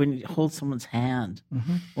feel like when you hold someone's hand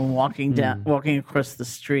when walking across the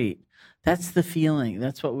street? That's the feeling.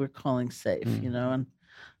 That's what we're calling safe, and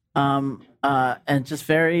just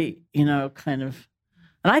very, kind of,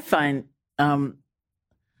 and I find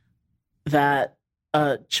that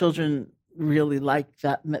children really like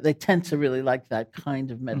that. They tend to really like that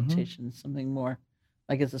kind of meditation, something more,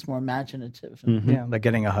 I guess it's more imaginative. Yeah, like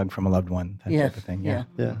getting a hug from a loved one, that type of thing. Yeah.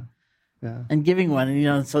 And giving one.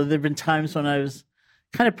 And, so there have been times when I was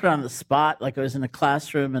kind of put on the spot, like I was in a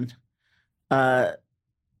classroom and,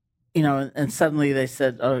 and suddenly they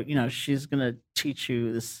said, oh, she's going to teach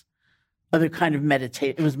you this other kind of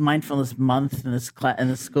meditation. It was mindfulness month in this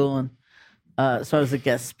school. And so I was a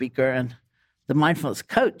guest speaker, and the mindfulness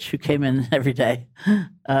coach who came in every day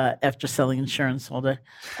after selling insurance all day.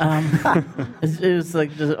 It was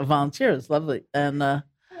like just a volunteer. It was lovely. And,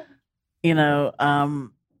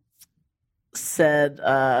 said,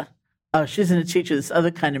 oh, she's going to teach you this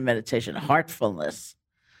other kind of meditation, heartfulness.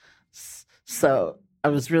 So I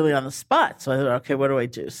was really on the spot. So I thought, okay, what do I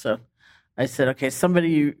do? So I said, okay,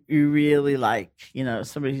 somebody you really like,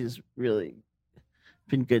 somebody who's really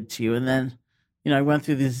been good to you. And then I went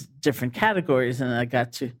through these different categories, and I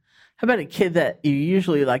got to, how about a kid that you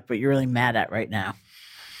usually like, but you're really mad at right now?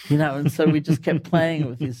 And so we just kept playing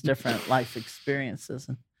with these different life experiences,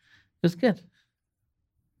 and it was good.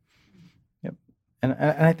 Yep. And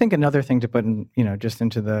I think another thing to put in, just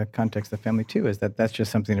into the context of family too, is that that's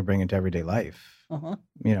just something to bring into everyday life. Uh-huh.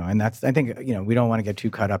 And that's, I think, we don't want to get too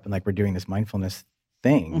caught up in like we're doing this mindfulness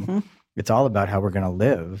thing. Mm-hmm. It's all about how we're going to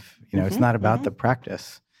live. It's not about the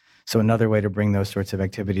practice. So another way to bring those sorts of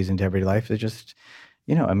activities into everyday life is just,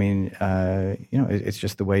 it's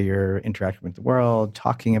just the way you're interacting with the world,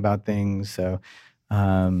 talking about things. So,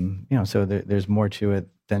 so there's more to it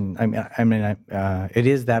than, it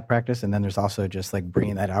is that practice. And then there's also just like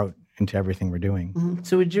bringing that out into everything we're doing. Mm-hmm.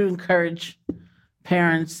 So would you encourage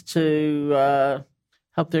parents to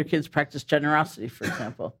help their kids practice generosity, for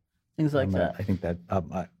example? Things like that. I think that,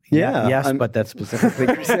 yes, but that's specifically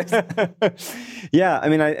Yeah,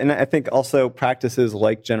 I think also practices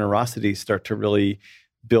like generosity start to really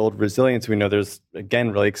build resilience. We know there's,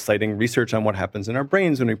 again, really exciting research on what happens in our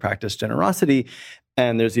brains when we practice generosity.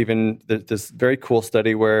 And there's even this very cool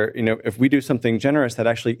study where, if we do something generous, that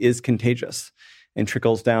actually is contagious and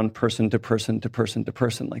trickles down person to person to person to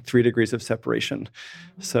person, like 3 degrees of separation.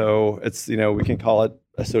 So it's, we can call it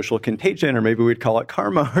a social contagion, or maybe we'd call it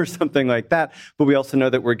karma or something like that. But we also know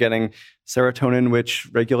that we're getting serotonin, which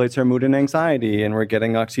regulates our mood and anxiety, and we're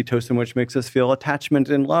getting oxytocin, which makes us feel attachment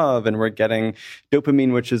and love, and we're getting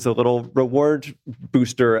dopamine, which is a little reward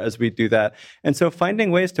booster as we do that. And so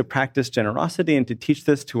finding ways to practice generosity and to teach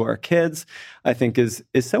this to our kids, I think is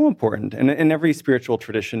so important. And every spiritual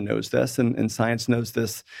tradition knows this, and science knows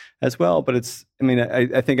this as well. But it's,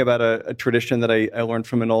 I think about a tradition that I learned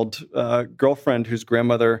from an old girlfriend whose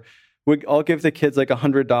grandmother would all give the kids like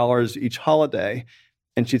 $100 each holiday.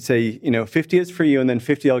 And she'd say, 50 is for you, and then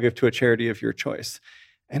 50 I'll give to a charity of your choice.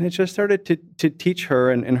 And it just started to teach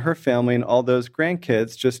her and her family and all those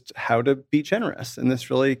grandkids just how to be generous in this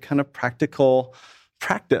really kind of practical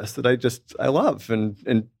practice that I love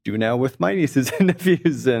and do now with my nieces and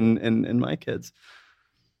nephews and my kids.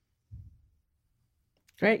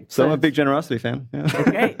 Great. So I'm a big generosity fan.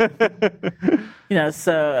 Yeah. Great.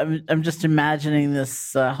 So I'm just imagining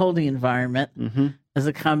this holding environment as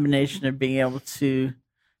a combination of being able to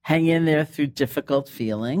hang in there through difficult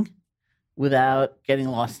feeling without getting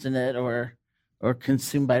lost in it or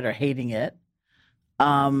consumed by it or hating it.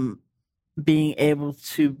 Being able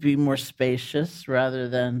to be more spacious rather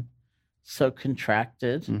than so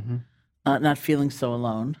contracted, not feeling so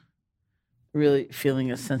alone, really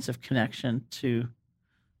feeling a sense of connection to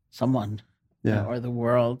someone or the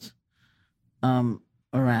world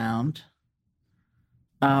around.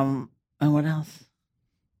 And what else?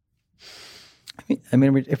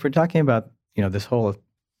 If we're talking about, this whole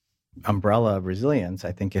umbrella of resilience,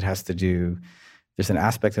 I think it has to do, there's an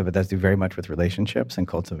aspect of it that's to do very much with relationships and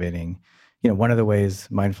cultivating. One of the ways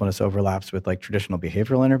mindfulness overlaps with like traditional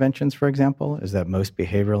behavioral interventions, for example, is that most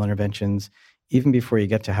behavioral interventions, even before you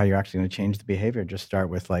get to how you're actually going to change the behavior, just start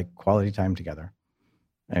with like quality time together.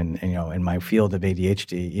 And in my field of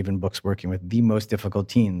ADHD, even books working with the most difficult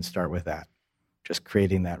teens start with that, just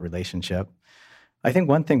creating that relationship. I think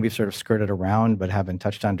one thing we've sort of skirted around but haven't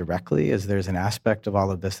touched on directly is there's an aspect of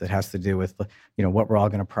all of this that has to do with, what we're all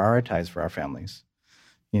going to prioritize for our families.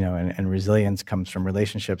 And resilience comes from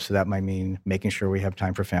relationships. So that might mean making sure we have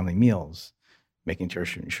time for family meals, making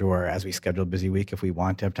sure as we schedule a busy week, if we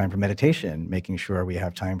want to have time for meditation, making sure we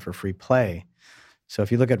have time for free play. So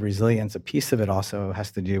if you look at resilience, a piece of it also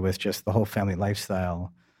has to do with just the whole family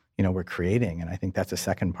lifestyle, we're creating. And I think that's a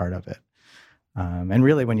second part of it. And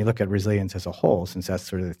really, when you look at resilience as a whole, since that's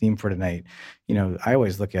sort of the theme for tonight, I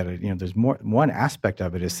always look at it, there's one aspect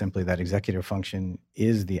of it is simply that executive function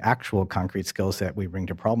is the actual concrete skill set we bring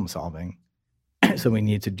to problem solving. So we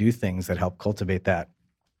need to do things that help cultivate that,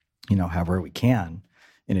 however we can,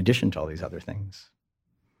 in addition to all these other things.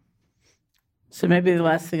 So maybe the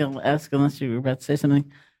last thing I'll ask, unless you were about to say something,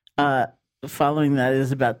 following that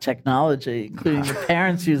is about technology, including the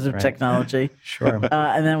parents' use of technology. Sure.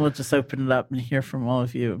 And then we'll just open it up and hear from all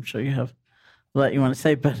of you. I'm sure you have a lot you want to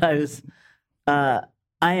say, but I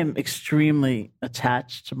am extremely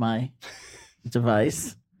attached to my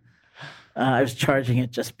device. I was charging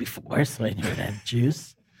it just before, so I knew it had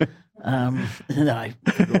juice. No, I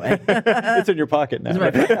put it away. It's in your pocket now.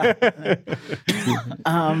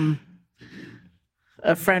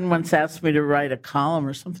 A friend once asked me to write a column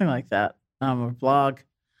or something like that, a blog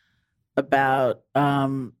about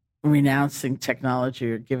renouncing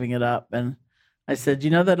technology or giving it up. And I said,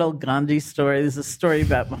 that old Gandhi story? There's a story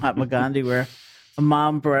about Mahatma Gandhi where a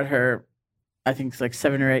mom brought her, I think it's like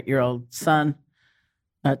 7 or 8 year old son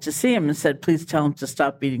to see him and said, please tell him to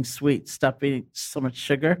stop eating sweets, stop eating so much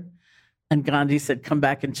sugar. And Gandhi said, come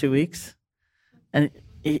back in 2 weeks. And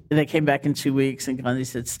they came back in 2 weeks, and Gandhi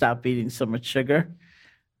said, stop eating so much sugar.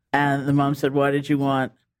 And the mom said, why did you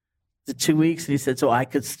want the 2 weeks? And he said, so I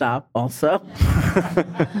could stop also.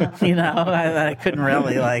 I couldn't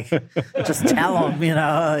really just tell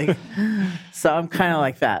him, So I'm kind of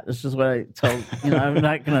like that. This is what I told, I'm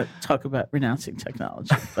not going to talk about renouncing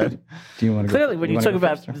technology. But do you want to clearly, when you talk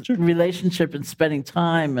about relationship and spending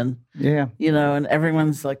time and, and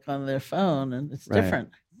everyone's on their phone and it's different.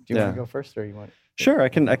 Do you want to go first or you want? Sure, I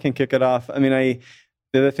can kick it off. I mean,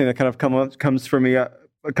 the other thing that kind of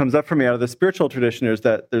comes up for me out of the spiritual tradition is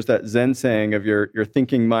that there's that Zen saying of your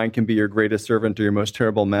thinking mind can be your greatest servant or your most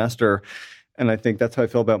terrible master. And I think that's how I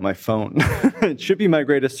feel about my phone. It should be my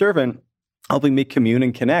greatest servant, helping me commune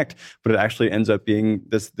and connect, but it actually ends up being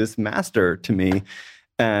this master to me.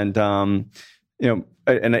 And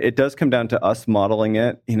and it does come down to us modeling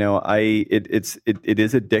it. It is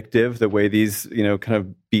addictive the way these kind of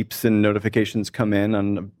beeps and notifications come in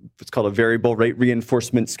on what's called a variable rate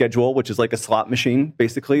reinforcement schedule, which is like a slot machine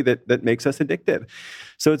basically that makes us addicted.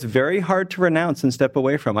 So it's very hard to renounce and step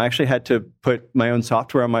away from. I actually had to put my own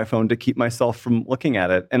software on my phone to keep myself from looking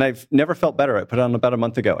at it, and I've never felt better. I put it on about a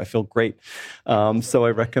month ago. I feel great, so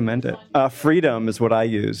I recommend it. Freedom is what I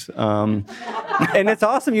use, and it's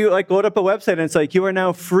awesome. You load up a website and it's you are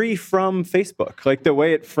now free from Facebook. The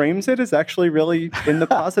way it frames it is actually really in the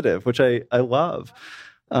positive, which I love.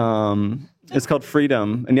 It's called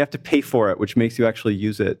Freedom, and you have to pay for it, which makes you actually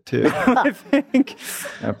use it too, I think.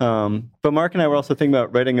 Yep. But Mark and I were also thinking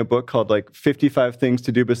about writing a book called 55 Things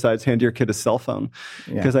to Do Besides Hand Your Kid a Cell Phone.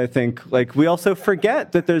 Because I think we also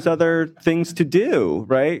forget that there's other things to do,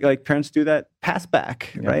 right? Parents do that pass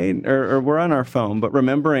back, right? Or we're on our phone, but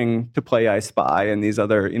remembering to play I Spy and these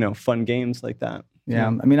other, fun games like that. Yeah.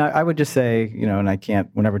 I mean, I would just say, and I can't,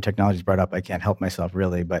 whenever technology is brought up, I can't help myself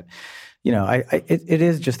really, but it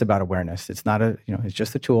is just about awareness. It's not it's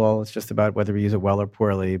just a tool. It's just about whether we use it well or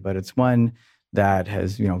poorly, but it's one that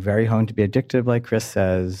has, very honed to be addictive, like Chris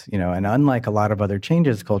says, and unlike a lot of other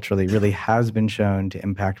changes culturally, really has been shown to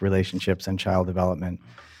impact relationships and child development.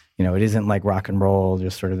 It isn't like rock and roll,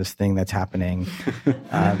 just sort of this thing that's happening.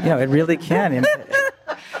 It really can.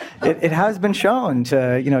 It has been shown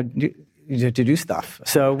to, to do stuff.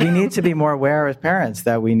 So we need to be more aware as parents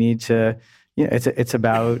that we need to, it's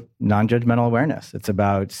about non-judgmental awareness. It's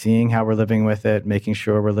about seeing how we're living with it, making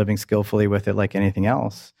sure we're living skillfully with it like anything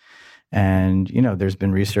else. And, there's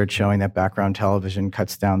been research showing that background television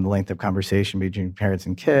cuts down the length of conversation between parents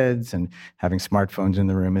and kids, and having smartphones in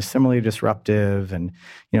the room is similarly disruptive. And,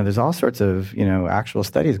 there's all sorts of, actual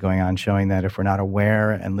studies going on showing that if we're not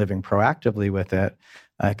aware and living proactively with it,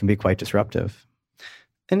 it can be quite disruptive.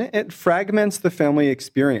 And it fragments the family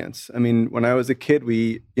experience. I mean, when I was a kid,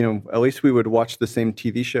 we, at least we would watch the same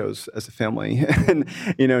TV shows as a family and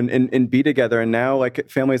be together. And now,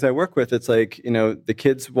 families I work with, it's the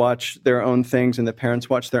kids watch their own things and the parents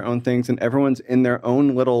watch their own things, and everyone's in their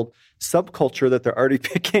own little subculture that they're already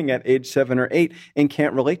picking at age 7 or 8 and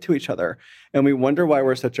can't relate to each other. And we wonder why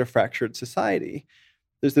we're such a fractured society.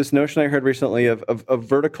 There's this notion I heard recently of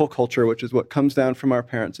vertical culture, which is what comes down from our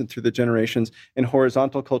parents and through the generations, and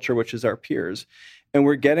horizontal culture, which is our peers. And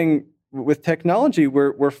we're getting, with technology,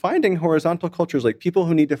 we're finding horizontal cultures, people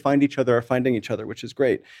who need to find each other are finding each other, which is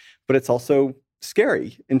great. But it's also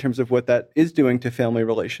scary in terms of what that is doing to family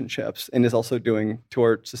relationships and is also doing to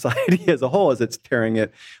our society as a whole, as it's tearing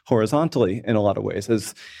it horizontally in a lot of ways.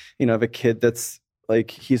 As, I have a kid that's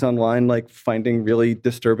he's online, finding really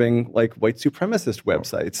disturbing, white supremacist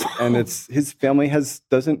websites, and his family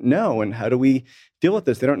doesn't know. And how do we deal with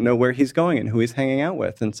this? They don't know where he's going and who he's hanging out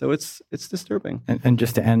with, and so it's disturbing. And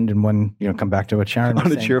just to end in one, come back to what Sharon was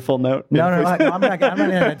saying. On a cheerful note. No, I'm not in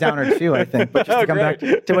a downer too, I think. But just to come back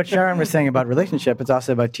to what Sharon was saying about relationship, it's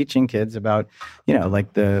also about teaching kids about,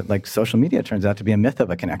 social media turns out to be a myth of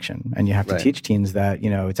a connection, and you have to teach teens that,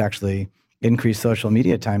 it's actually. Increased social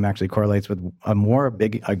media time actually correlates with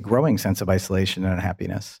a growing sense of isolation and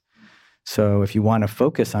unhappiness. So if you want to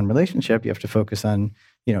focus on relationship, you have to focus on,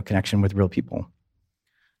 connection with real people.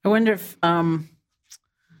 I wonder if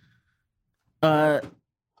a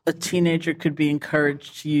teenager could be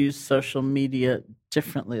encouraged to use social media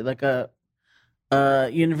differently. Like a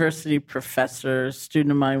university professor, student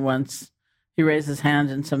of mine once, he raised his hand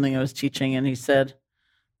in something I was teaching, and he said,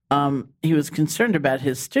 he was concerned about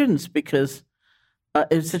his students because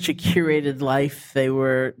it was such a curated life they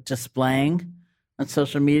were displaying on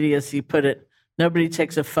social media. As he put it, nobody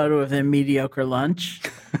takes a photo of their mediocre lunch.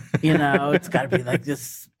 It's got to be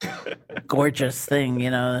this gorgeous thing,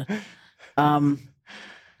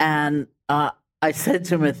 And I said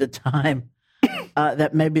to him at the time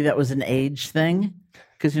that maybe that was an age thing.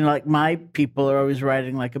 Because, like my people are always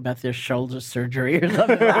writing like about their shoulder surgery or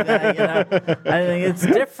something like that, I think it's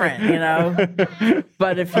different,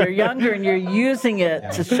 But if you're younger and you're using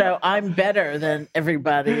it to show I'm better than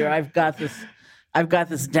everybody, or I've got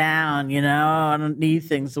this down, I don't need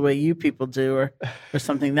things the way you people do, or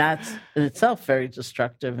something, that's in itself very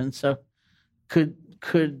destructive. And so could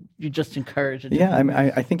you just encourage it? Yeah,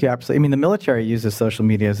 I think you absolutely. The military uses social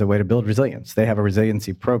media as a way to build resilience. They have a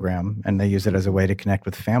resiliency program, and they use it as a way to connect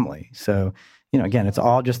with family. So, again, it's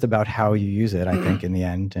all just about how you use it, I think, in the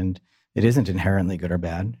end. And it isn't inherently good or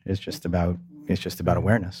bad. It's just about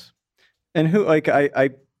awareness. And I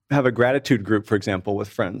have a gratitude group, for example, with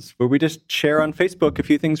friends, where we just share on Facebook a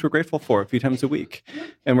few things we're grateful for a few times a week,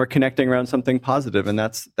 and we're connecting around something positive, and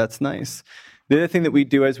that's nice. The other thing that we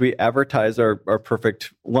do as we advertise our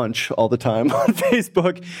perfect lunch all the time on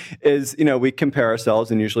Facebook is, we compare ourselves,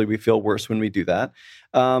 and usually we feel worse when we do that.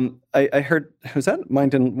 I heard, was that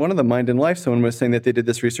one of the Mind in Life, someone was saying that they did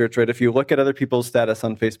this research, right? If you look at other people's status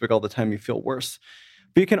on Facebook all the time, you feel worse.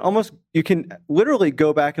 But you can literally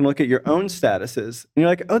go back and look at your own statuses, and you're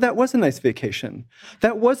like, oh, that was a nice vacation.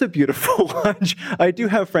 That was a beautiful lunch. I do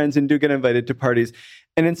have friends and do get invited to parties.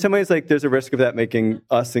 And in some ways, there's a risk of that making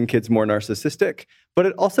us and kids more narcissistic. But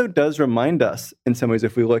it also does remind us, in some ways,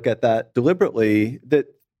 if we look at that deliberately, that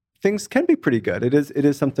things can be pretty good. It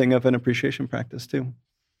is something of an appreciation practice, too.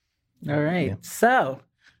 All right. Yeah. So,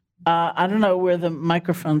 I don't know where the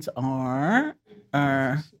microphones are.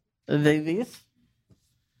 Are they these?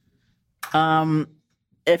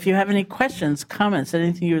 If you have any questions, comments,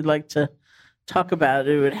 anything you would like to talk about,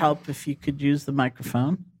 it would help if you could use the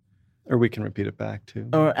microphone. Or we can repeat it back too.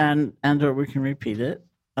 Or we can repeat it.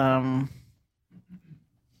 All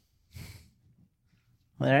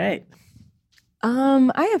right.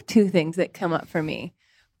 I have two things that come up for me.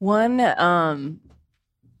 One,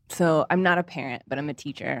 so I'm not a parent, but I'm a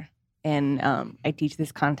teacher, and I teach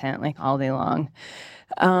this content all day long.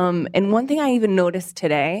 And one thing I even noticed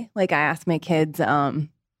today, I asked my kids, hey,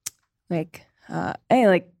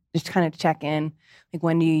 just kind of check in,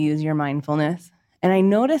 when do you use your mindfulness? And I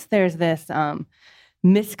noticed there's this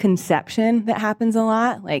misconception that happens a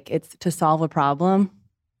lot, it's to solve a problem.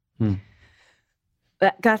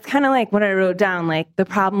 That's kind of what I wrote down, the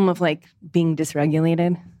problem of being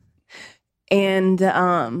dysregulated,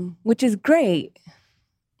 and which is great,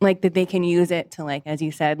 that they can use it to as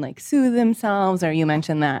you said, soothe themselves, or you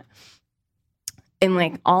mentioned that,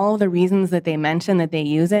 and all the reasons that they mentioned that they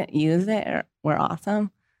use it were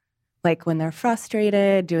awesome. When they're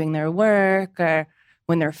frustrated doing their work, or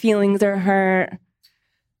when their feelings are hurt.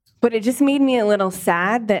 But it just made me a little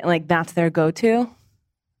sad that that's their go-to.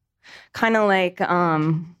 Kind of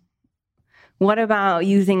what about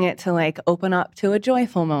using it to open up to a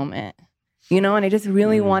joyful moment? And I just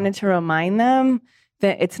really wanted to remind them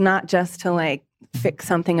that it's not just to fix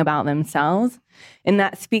something about themselves. And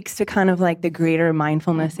that speaks to kind of the greater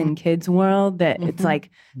mindfulness in kids' world, that it's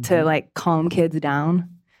to calm kids down.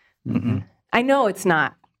 Mm-hmm. I know it's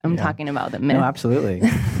not. I'm talking about the myth. No, absolutely.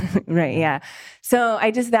 Right, yeah. So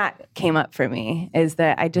that came up for me, is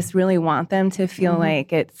that I just really want them to feel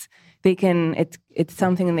it's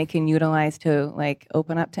something they can utilize to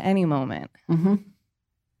open up to any moment. Mm-hmm.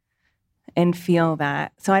 And feel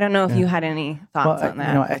that. So I don't know if you had any thoughts on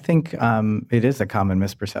that. I think it is a common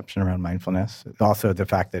misperception around mindfulness. Also the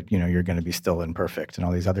fact that, you're going to be still and perfect and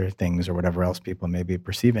all these other things, or whatever else people may be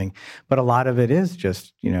perceiving. But a lot of it is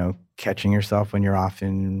just, catching yourself when you're off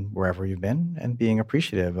in wherever you've been, and being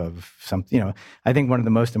appreciative of something. I think one of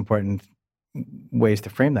the most important ways to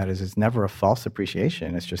frame that is it's never a false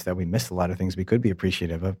appreciation. It's just that we miss a lot of things we could be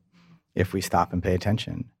appreciative of if we stop and pay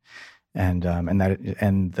attention. And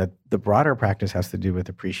the broader practice has to do with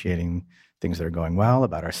appreciating things that are going well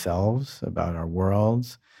about ourselves, about our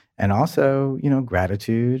worlds, and also,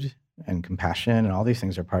 gratitude and compassion, and all these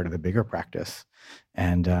things are part of the bigger practice.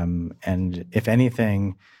 And if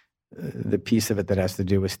anything, the piece of it that has to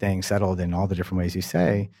do with staying settled in all the different ways you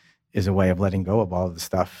say is a way of letting go of all of the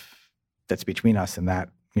stuff that's between us and that,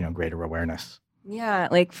 greater awareness. Yeah,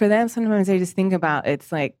 for them, sometimes I just think about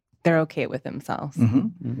it's they're okay with themselves.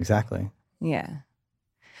 Mm-hmm. Exactly. Yeah.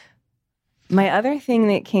 My other thing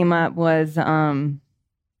that came up was, I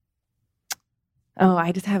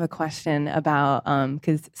just have a question about,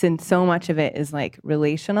 because since so much of it is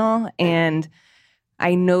relational, and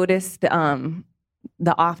I noticed oftentimes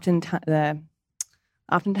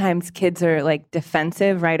kids are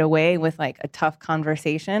defensive right away with a tough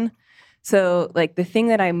conversation. So, the thing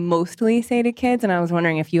that I mostly say to kids, and I was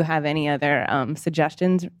wondering if you have any other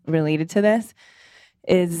suggestions related to this,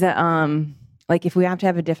 is like if we have to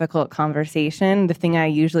have a difficult conversation, the thing I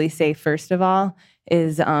usually say first of all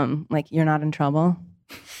is like, you're not in trouble.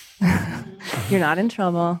 You're not in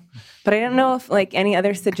trouble. But I don't know if like any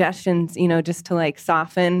other suggestions, just to like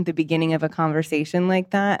soften the beginning of a conversation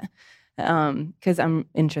like that, because I'm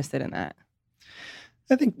interested in that.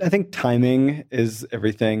 I think timing is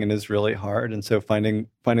everything and is really hard. And so finding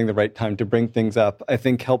the right time to bring things up, I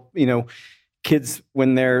think help, kids,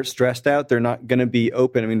 when they're stressed out, they're not going to be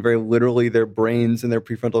open. I mean, very literally, their brains and their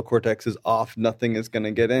prefrontal cortex is off. Nothing is going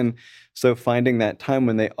to get in. So finding that time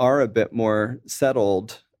when they are a bit more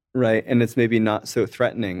settled, right? And it's maybe not so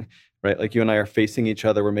threatening, right? Like you and I are facing each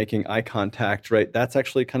other, we're making eye contact, right? That's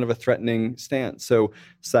actually kind of a threatening stance. So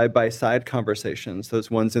side-by-side conversations, those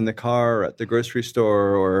ones in the car or at the grocery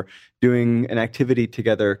store or doing an activity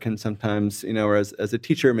together can sometimes, or as a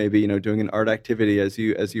teacher, maybe, doing an art activity as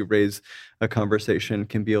you raise a conversation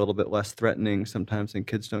can be a little bit less threatening sometimes, and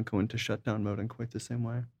kids don't go into shutdown mode in quite the same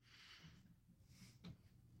way.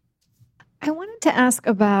 I wanted to ask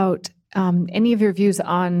about any of your views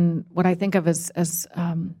on what I think of as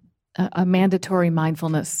a mandatory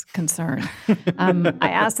mindfulness concern. I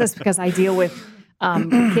ask this because I deal with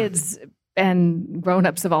kids and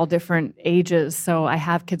grown-ups of all different ages. So I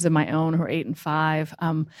have kids of my own who are 8 and 5.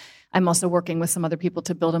 I'm also working with some other people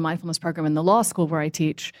to build a mindfulness program in the law school where I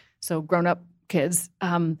teach, so grown-up kids.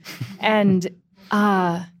 I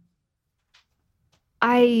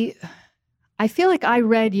feel like I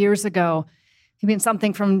read years ago,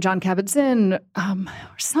 something from John Kabat-Zinn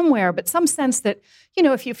or somewhere, but some sense that,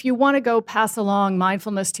 if you want to go pass along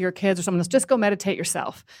mindfulness to your kids or someone else, just go meditate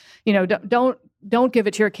yourself. Don't give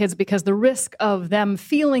it to your kids because the risk of them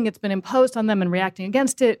feeling it's been imposed on them and reacting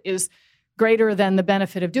against it is greater than the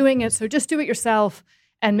benefit of doing it. So just do it yourself,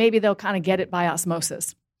 and maybe they'll kind of get it by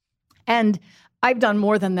osmosis. And I've done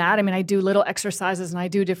more than that. I mean, I do little exercises and I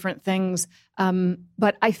do different things.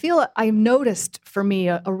 But I feel I've noticed for me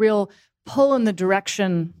a real pull in the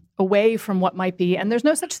direction away from what might be. And there's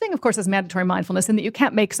no such thing, of course, as mandatory mindfulness in that you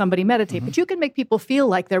can't make somebody meditate, but you can make people feel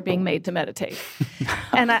like they're being made to meditate.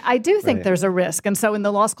 And I do think there's a risk. And so in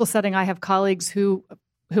the law school setting, I have colleagues who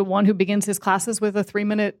begins his classes with a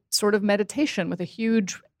 3-minute sort of meditation with a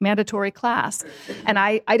huge mandatory class. And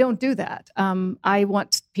I don't do that. I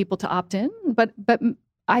want people to opt in, but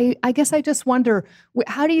I guess I just wonder,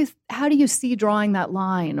 how do you see drawing that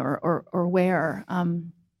line or where?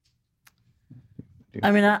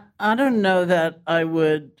 I mean, I don't know that I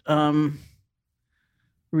would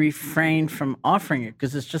refrain from offering it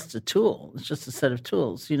because it's just a tool. It's just a set of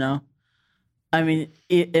tools, I mean,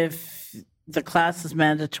 if the class is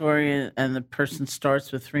mandatory and the person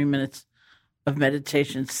starts with 3 minutes of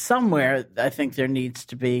meditation somewhere, I think there needs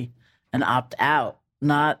to be an opt-out,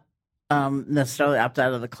 not necessarily opt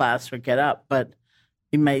out of the class or get up, but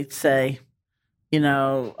you might say,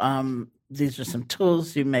 these are some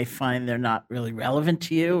tools. You may find they're not really relevant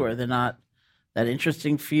to you or they're not that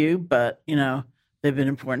interesting for you, but, they've been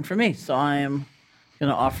important for me. So I am going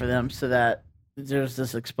to offer them so that there's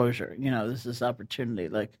this exposure, there's this opportunity.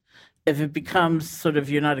 Like if it becomes sort of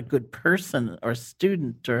you're not a good person or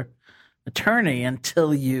student or attorney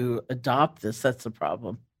until you adopt this, that's the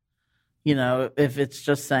problem. If it's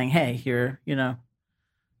just saying, hey, here, and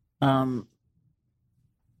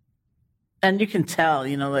you can tell,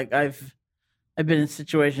 like I've been in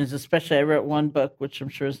situations, especially I wrote one book, which I'm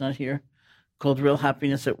sure is not here, called Real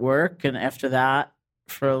Happiness at Work. And after that,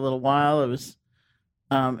 for a little while, it was,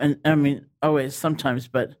 and I mean, always sometimes,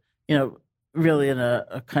 but, really in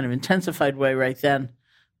a kind of intensified way right then,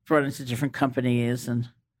 brought into different companies and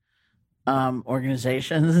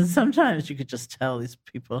organizations. And sometimes you could just tell these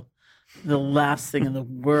people the last thing in the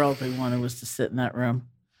world they wanted was to sit in that room.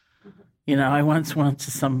 I once went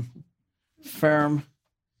to some firm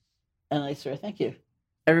and I said, thank you.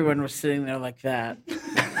 Everyone was sitting there like that.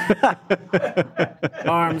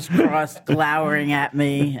 Arms crossed, glowering at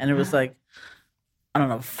me. And it was like, I don't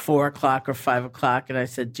know, 4 o'clock or 5 o'clock. And I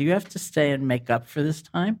said, do you have to stay and make up for this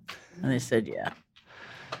time? And they said, yeah.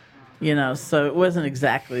 So it wasn't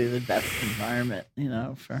exactly the best environment,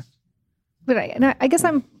 for. But I guess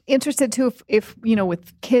I'm interested too if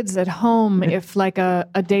with kids at home, if like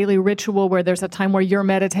a daily ritual where there's a time where you're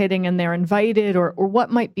meditating and they're invited, or what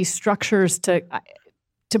might be structures to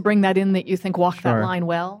bring that in that you think walk that line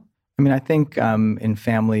well? I mean, I think in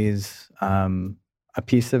families, a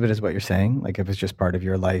piece of it is what you're saying. Like if it's just part of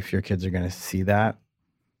your life, your kids are going to see that.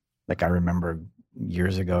 Like I remember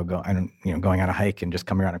years ago, going on a hike and just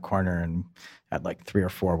coming around a corner and at like 3 or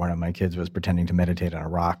 4, one of my kids was pretending to meditate on a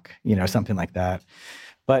rock, something like that.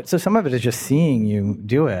 But so some of it is just seeing you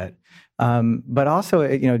do it. But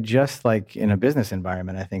also, just like in a business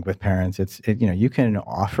environment, I think with parents, you can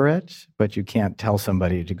offer it, but you can't tell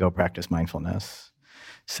somebody to go practice mindfulness.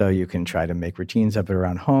 So you can try to make routines of it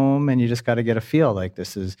around home, and you just got to get a feel like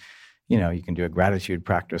this is, you can do a gratitude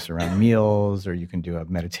practice around meals, or you can do a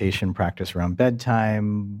meditation practice around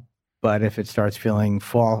bedtime. But if it starts feeling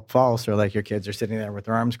false, or like your kids are sitting there with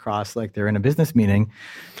their arms crossed like they're in a business meeting,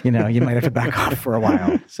 you might have to back off for a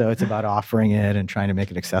while. So it's about offering it and trying to make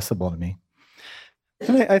it accessible to me.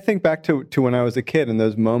 And I think back to when I was a kid, and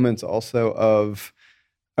those moments also of,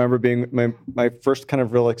 I remember being my first kind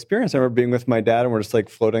of real experience. I remember being with my dad, and we're just like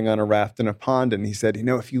floating on a raft in a pond. And he said,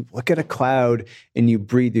 if you look at a cloud and you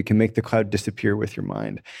breathe, you can make the cloud disappear with your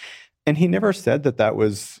mind. And he never said that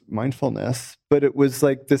was mindfulness, but it was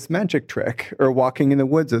like this magic trick, or walking in the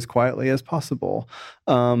woods as quietly as possible.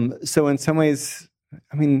 So in some ways,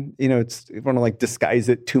 I mean, you want to like disguise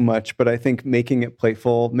it too much, but I think making it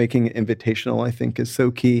playful, making it invitational, I think is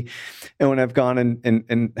so key. And when I've gone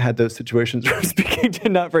and had those situations where I'm speaking to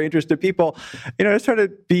not very interested people, I just try to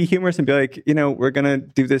be humorous and be like, we're going to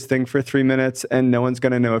do this thing for 3 minutes, and no one's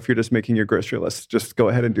going to know if you're just making your grocery list. Just go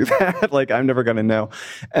ahead and do that. Like, I'm never going to know.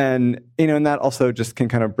 And, and that also just can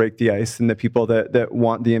kind of break the ice, and the people that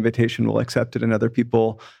want the invitation will accept it, and other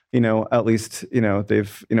people, at least,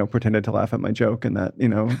 they've, pretended to laugh at my joke, and that,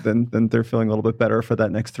 then they're feeling a little bit better for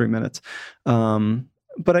that next 3 minutes.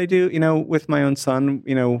 But I do, with my own son,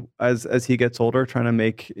 as he gets older, trying to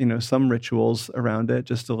make, some rituals around it,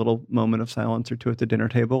 just a little moment of silence or two at the dinner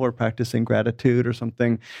table, or practicing gratitude, or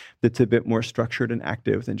something that's a bit more structured and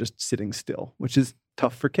active than just sitting still, which is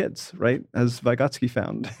tough for kids, right? As Vygotsky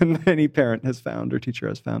found, and any parent has found or teacher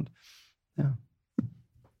has found. Yeah.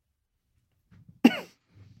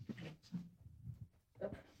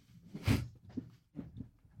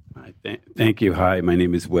 Thank you. Hi, my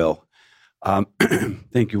name is Will.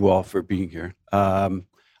 Thank you all for being here.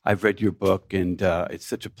 I've read your book, and it's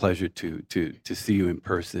such a pleasure to see you in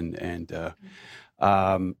person. And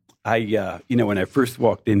when I first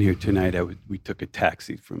walked in here tonight, we took a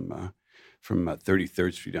taxi from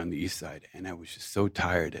 33rd Street on the east side, and I was just so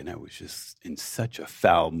tired, and I was just in such a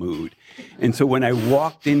foul mood. And so when I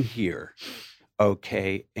walked in here,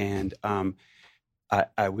 and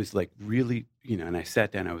I was like really, and I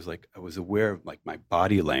sat down, I was aware of like my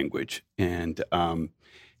body language, and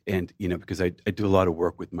because I do a lot of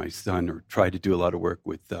work with my son, or try to do a lot of work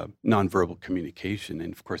with nonverbal communication.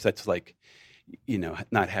 And of course that's like,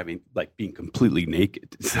 not having, like, being completely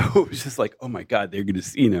naked. So it was just like, oh my God, they're going to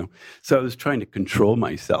see, so I was trying to control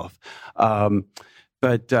myself. And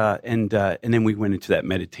then we went into that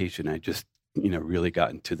meditation. I just, really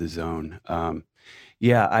got into the zone.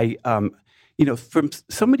 From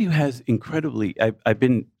somebody who has incredibly, I've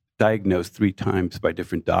been diagnosed 3 times by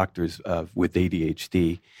different doctors with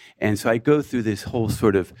ADHD. And so I go through this whole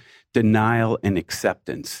sort of denial and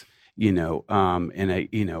acceptance, in the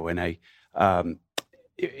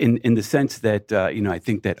sense that, I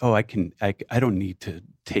think that, I don't need to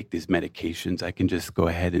take these medications. I can just go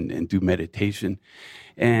ahead and do meditation.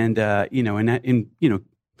 And,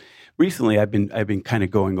 recently I've been kind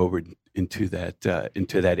of going over into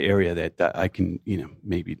that area that I can,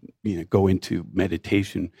 maybe, go into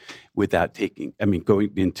meditation without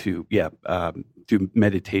going into, do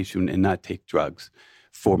meditation and not take drugs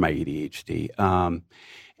for my ADHD.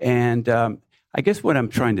 I guess what I'm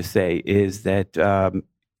trying to say is that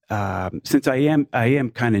since I am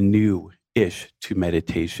kind of new-ish to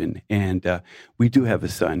meditation, and we do have a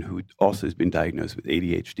son who also has been diagnosed with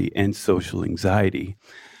ADHD and social anxiety.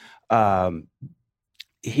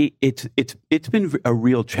 It's been a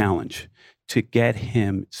real challenge to get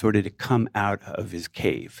him sort of to come out of his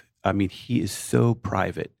cave. I mean, he is so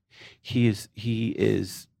private. He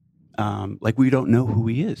is like, we don't know who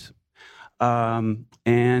he is. So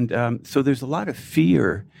there's a lot of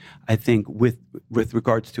fear, I think, with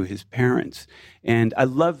regards to his parents. And I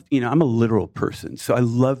love, I'm a literal person, so I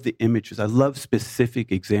love the images. I love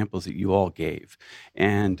specific examples that you all gave,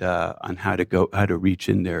 and on how to reach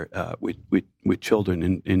in there with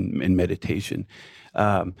children in meditation.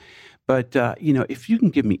 But if you can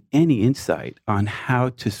give me any insight on how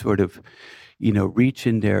to sort of, reach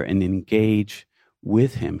in there and engage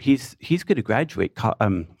with him. He's going to graduate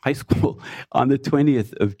high school on the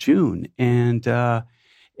 20th of June, and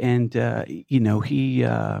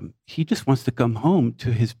he just wants to come home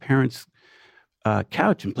to his parents'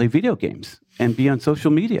 couch and play video games and be on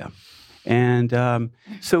social media, and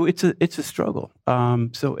so it's a struggle.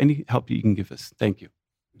 So any help you can give us, thank you.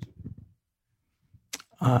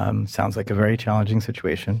 Sounds like a very challenging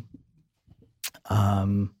situation.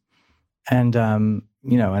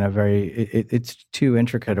 in a very, it's too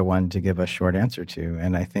intricate a one to give a short answer to.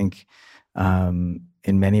 And I think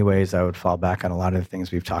in many ways, I would fall back on a lot of the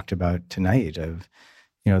things we've talked about tonight of,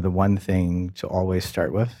 the one thing to always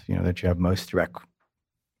start with, that you have most direct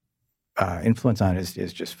influence on is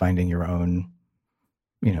just finding your own,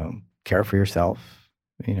 care for yourself,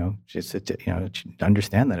 just to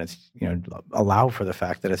understand that it's, allow for the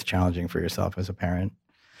fact that it's challenging for yourself as a parent,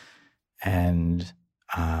 and,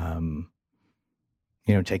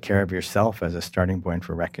 take care of yourself as a starting point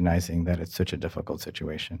for recognizing that it's such a difficult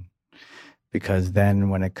situation. Because then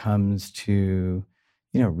when it comes to,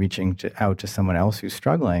 reaching out to someone else who's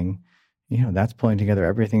struggling, that's pulling together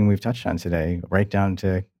everything we've touched on today, right down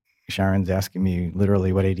to Sharon's asking me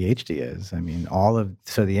literally what ADHD is. I mean,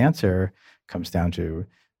 so the answer comes down to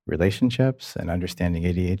relationships and understanding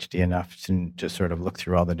ADHD enough to just sort of look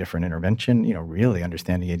through all the different intervention, really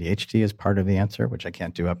understanding ADHD is part of the answer, which I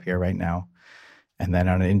can't do up here right now. And then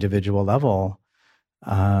on an individual level,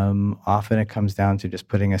 often it comes down to just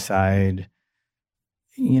putting aside,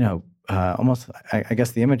 almost, I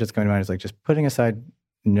guess the image that's going to mind is like just putting aside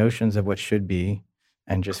notions of what should be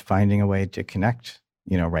and just finding a way to connect,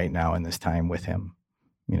 right now in this time with him,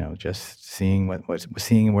 just seeing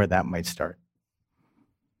seeing where that might start.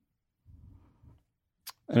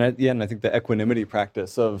 And I think the equanimity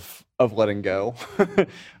practice of letting go,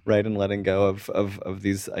 right, and letting go of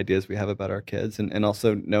these ideas we have about our kids, and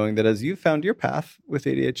also knowing that as you found your path with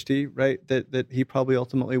ADHD, right, that he probably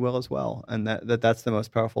ultimately will as well, and that's the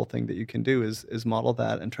most powerful thing that you can do is model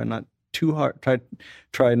that and try not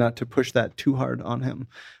to push that too hard on him,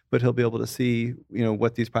 but he'll be able to see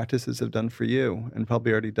what these practices have done for you, and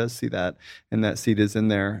probably already does see that, and that seed is in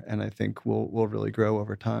there, and I think will really grow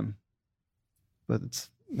over time. But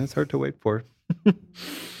it's hard to wait for. I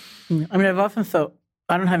mean, I've often thought,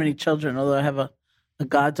 I don't have any children, although I have a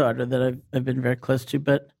goddaughter that I've been very close to,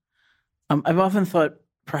 but I've often thought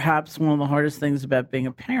perhaps one of the hardest things about being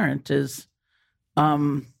a parent is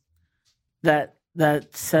that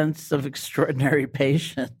sense of extraordinary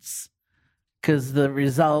patience, because the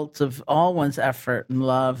result of all one's effort and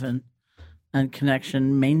love and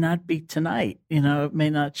connection may not be tonight. It may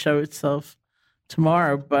not show itself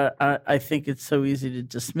tomorrow, but I think it's so easy to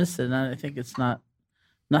dismiss it, and I think it's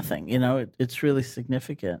nothing. It's really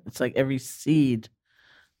significant. It's like every seed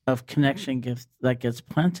of connection that gets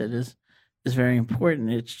planted is very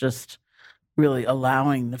important. It's just really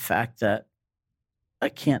allowing the fact that I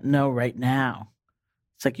can't know right now.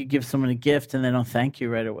 It's like you give someone a gift and they don't thank you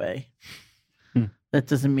right away. That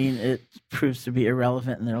doesn't mean it proves to be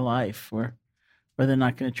irrelevant in their life, or they're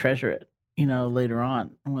not going to treasure it, later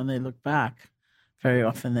on when they look back. Very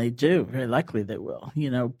often they do. Very likely they will,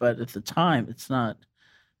 but at the time it's not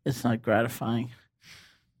gratifying.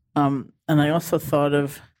 And I also thought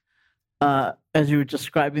of, as you were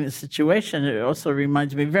describing the situation, it also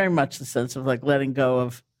reminds me very much the sense of like letting go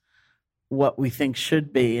of what we think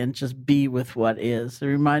should be and just be with what is. It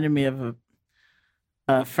reminded me of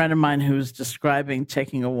a friend of mine who was describing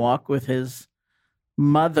taking a walk with his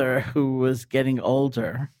mother who was getting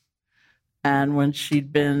older. And when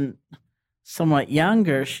she'd been somewhat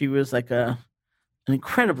younger, she was like an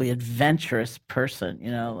incredibly adventurous person,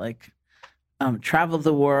 traveled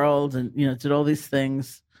the world and, did all these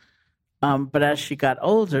things. But as she got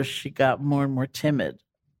older, she got more and more timid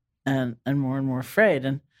and more afraid.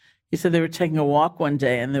 And he said they were taking a walk one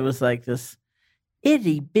day and there was like this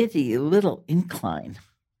itty bitty little incline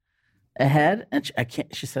ahead. And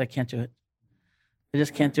she said, I can't do it. I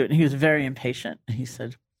just can't do it. And he was very impatient. And he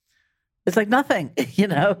said, it's like nothing,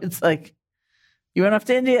 it's like, you went off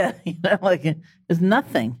to India, like it's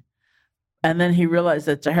nothing. And then he realized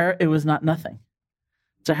that to her, it was not nothing.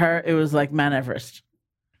 To her, it was like Mount Everest,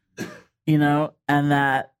 and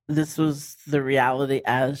that this was the reality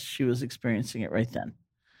as she was experiencing it right then,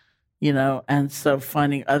 and so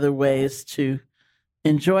finding other ways to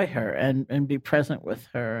enjoy her and be present with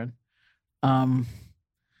her. And,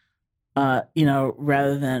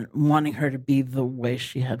 rather than wanting her to be the way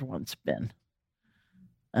she had once been.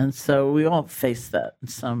 And so we all face that in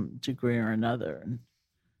some degree or another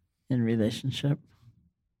in relationship.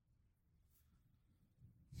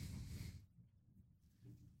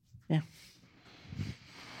 Yeah.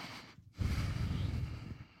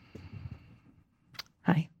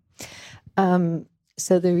 Hi.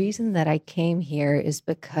 So the reason that I came here is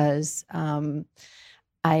because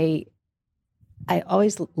I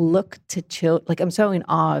always look to children, like I'm so in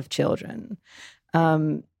awe of children.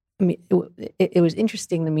 I mean, it was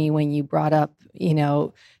interesting to me when you brought up,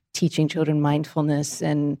 teaching children mindfulness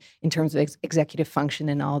and in terms of executive function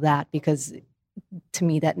and all that, because to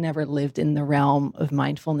me that never lived in the realm of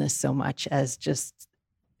mindfulness so much as just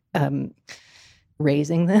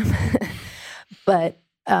raising them. But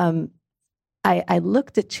I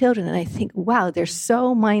looked at children and I think, wow, they're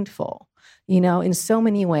so mindful, in so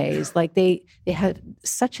many ways. Like they have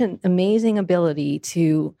such an amazing ability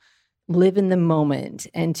to live in the moment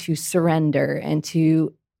and to surrender and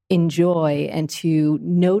to enjoy and to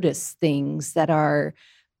notice things that are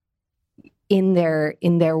in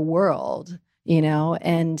their world,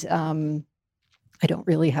 and I don't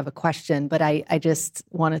really have a question, but I just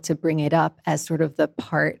wanted to bring it up as sort of the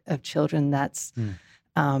part of children that's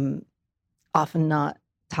often not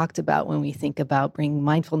talked about when we think about bringing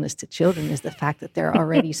mindfulness to children, is the fact that they're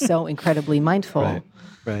already so incredibly mindful.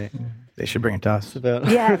 Right. They should bring it to us.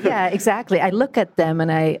 Yeah, exactly. I look at them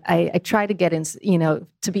and I try to get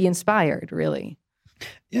to be inspired, really.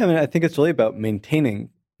 Yeah, I mean, I think it's really about maintaining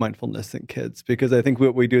mindfulness in kids, because I think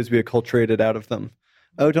what we do is we acculturate it out of them.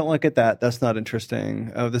 Oh, don't look at that. That's not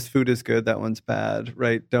interesting. Oh, this food is good. That one's bad,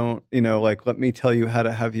 right? Don't, let me tell you how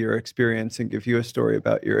to have your experience and give you a story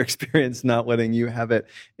about your experience, not letting you have it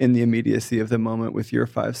in the immediacy of the moment with your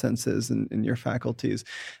five senses and your faculties.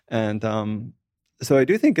 And so I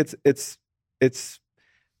do think it's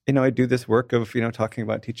I do this work of, talking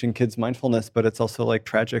about teaching kids mindfulness, but it's also like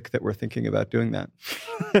tragic that we're thinking about doing that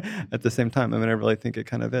at the same time. I mean, I really think it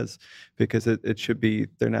kind of is, because it should be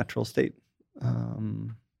their natural state.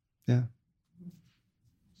 Yeah.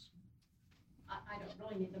 I don't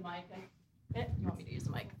really need the mic. You want me to use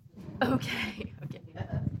the mic? Okay.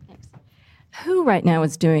 Thanks. Who right now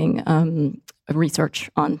is doing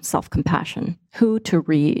research on self-compassion? Who to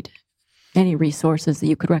read? Any resources that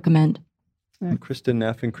you could recommend? Kristin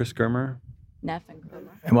Neff and Chris Germer. Neff and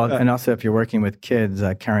Germer. And also if you're working with kids,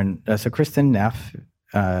 Karen, so Kristin Neff,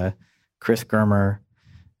 Chris Germer,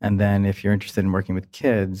 and then if you're interested in working with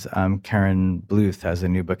kids, Karen Bluth has a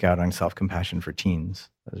new book out on self-compassion for teens.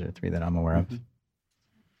 Those are three that I'm aware of.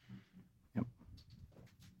 Yep.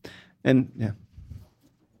 And yeah.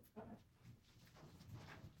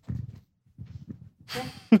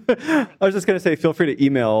 I was just going to say, feel free to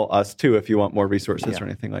email us too if you want more resources or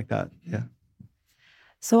anything like that. Yeah.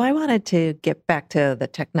 So I wanted to get back to the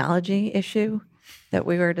technology issue that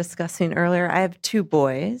we were discussing earlier. I have two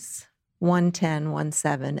boys, one 10, one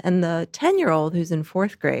 7, and the 10-year-old who's in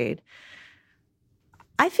 4th grade.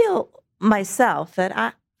 I feel myself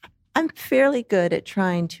that I'm fairly good at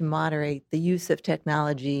trying to moderate the use of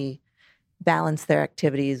technology, balance their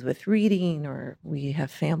activities with reading, or we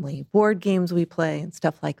have family board games we play and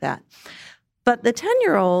stuff like that. But the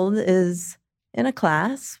 10-year-old is in a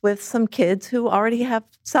class with some kids who already have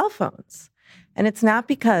cell phones. And it's not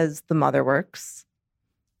because the mother works.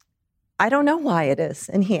 I don't know why it is.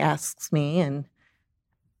 And he asks me. And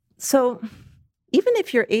so even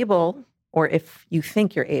if you're able, or if you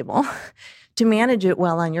think you're able, to manage it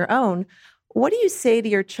well on your own, what do you say to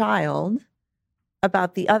your child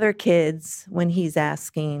about the other kids when he's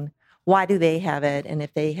asking, why do they have it? And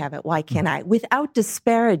if they have it, why can't I? Without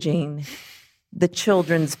disparaging the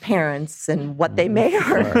children's parents and what they may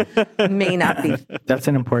or may not be. That's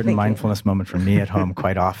an important mindfulness moment for me at home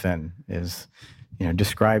quite often, is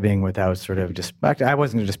describing without sort of I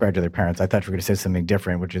wasn't going to disparage their parents. I thought you were going to say something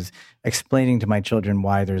different, which is explaining to my children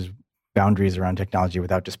why there's boundaries around technology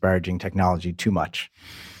without disparaging technology too much,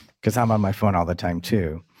 because I'm on my phone all the time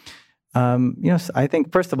too. I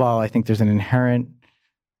think, first of all, there's an inherent,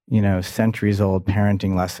 centuries-old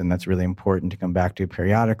parenting lesson that's really important to come back to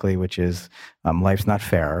periodically, which is life's not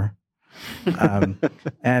fair.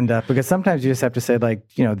 And because sometimes you just have to say,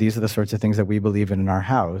 these are the sorts of things that we believe in our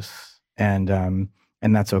house, and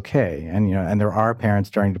that's okay. And there are parents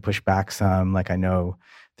starting to push back some. I know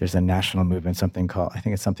there's a national movement, something called, I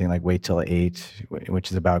think it's something like Wait Till 8,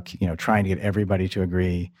 which is about, trying to get everybody to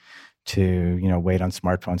agree to, wait on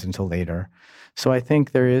smartphones until later. So I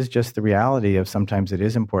think there is just the reality of sometimes it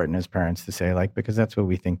is important as parents to say, because that's what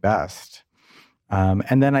we think best.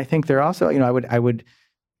 And then I think there also, I would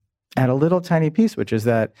add a little tiny piece, which is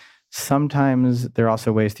that sometimes there are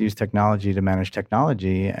also ways to use technology to manage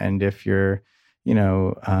technology. And if you're, we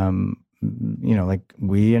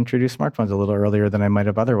introduced smartphones a little earlier than I might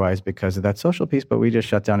have otherwise because of that social piece, but we just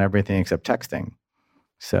shut down everything except texting.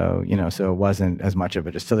 So, so it wasn't as much of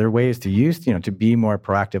it. So there are ways to use, to be more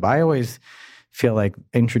proactive. I always feel like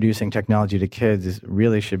introducing technology to kids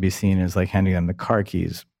really should be seen as handing them the car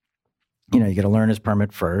keys. You get a learner's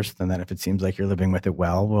permit first, and then if it seems like you're living with it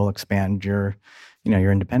well, we'll expand your,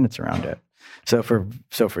 your independence around it. So for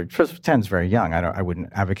 10 is very young. I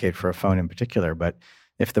wouldn't advocate for a phone in particular, but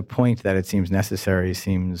if the point that it seems necessary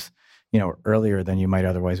seems, earlier than you might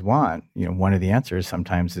otherwise want, one of the answers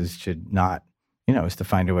sometimes is is to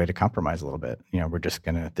find a way to compromise a little bit. We're just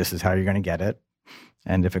this is how you're going to get it.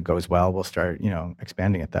 And if it goes well, we'll start,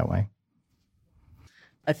 expanding it that way.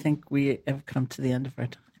 I think we have come to the end of our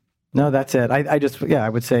time. No, that's it. I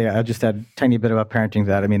would say I just add a tiny bit about parenting to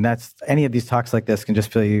that. I mean, that's any of these talks like this can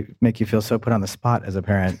just make you feel so put on the spot as a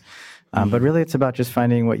parent. But really, it's about just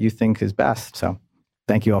finding what you think is best. So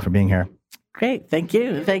thank you all for being here. Great. Thank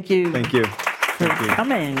you. Thank you. Thank you. For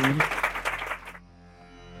coming.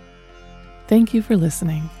 Thank you for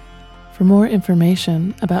listening. For more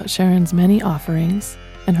information about Sharon's many offerings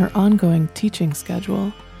and her ongoing teaching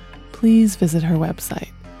schedule, please visit her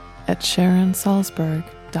website at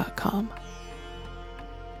SharonSalzberg.com.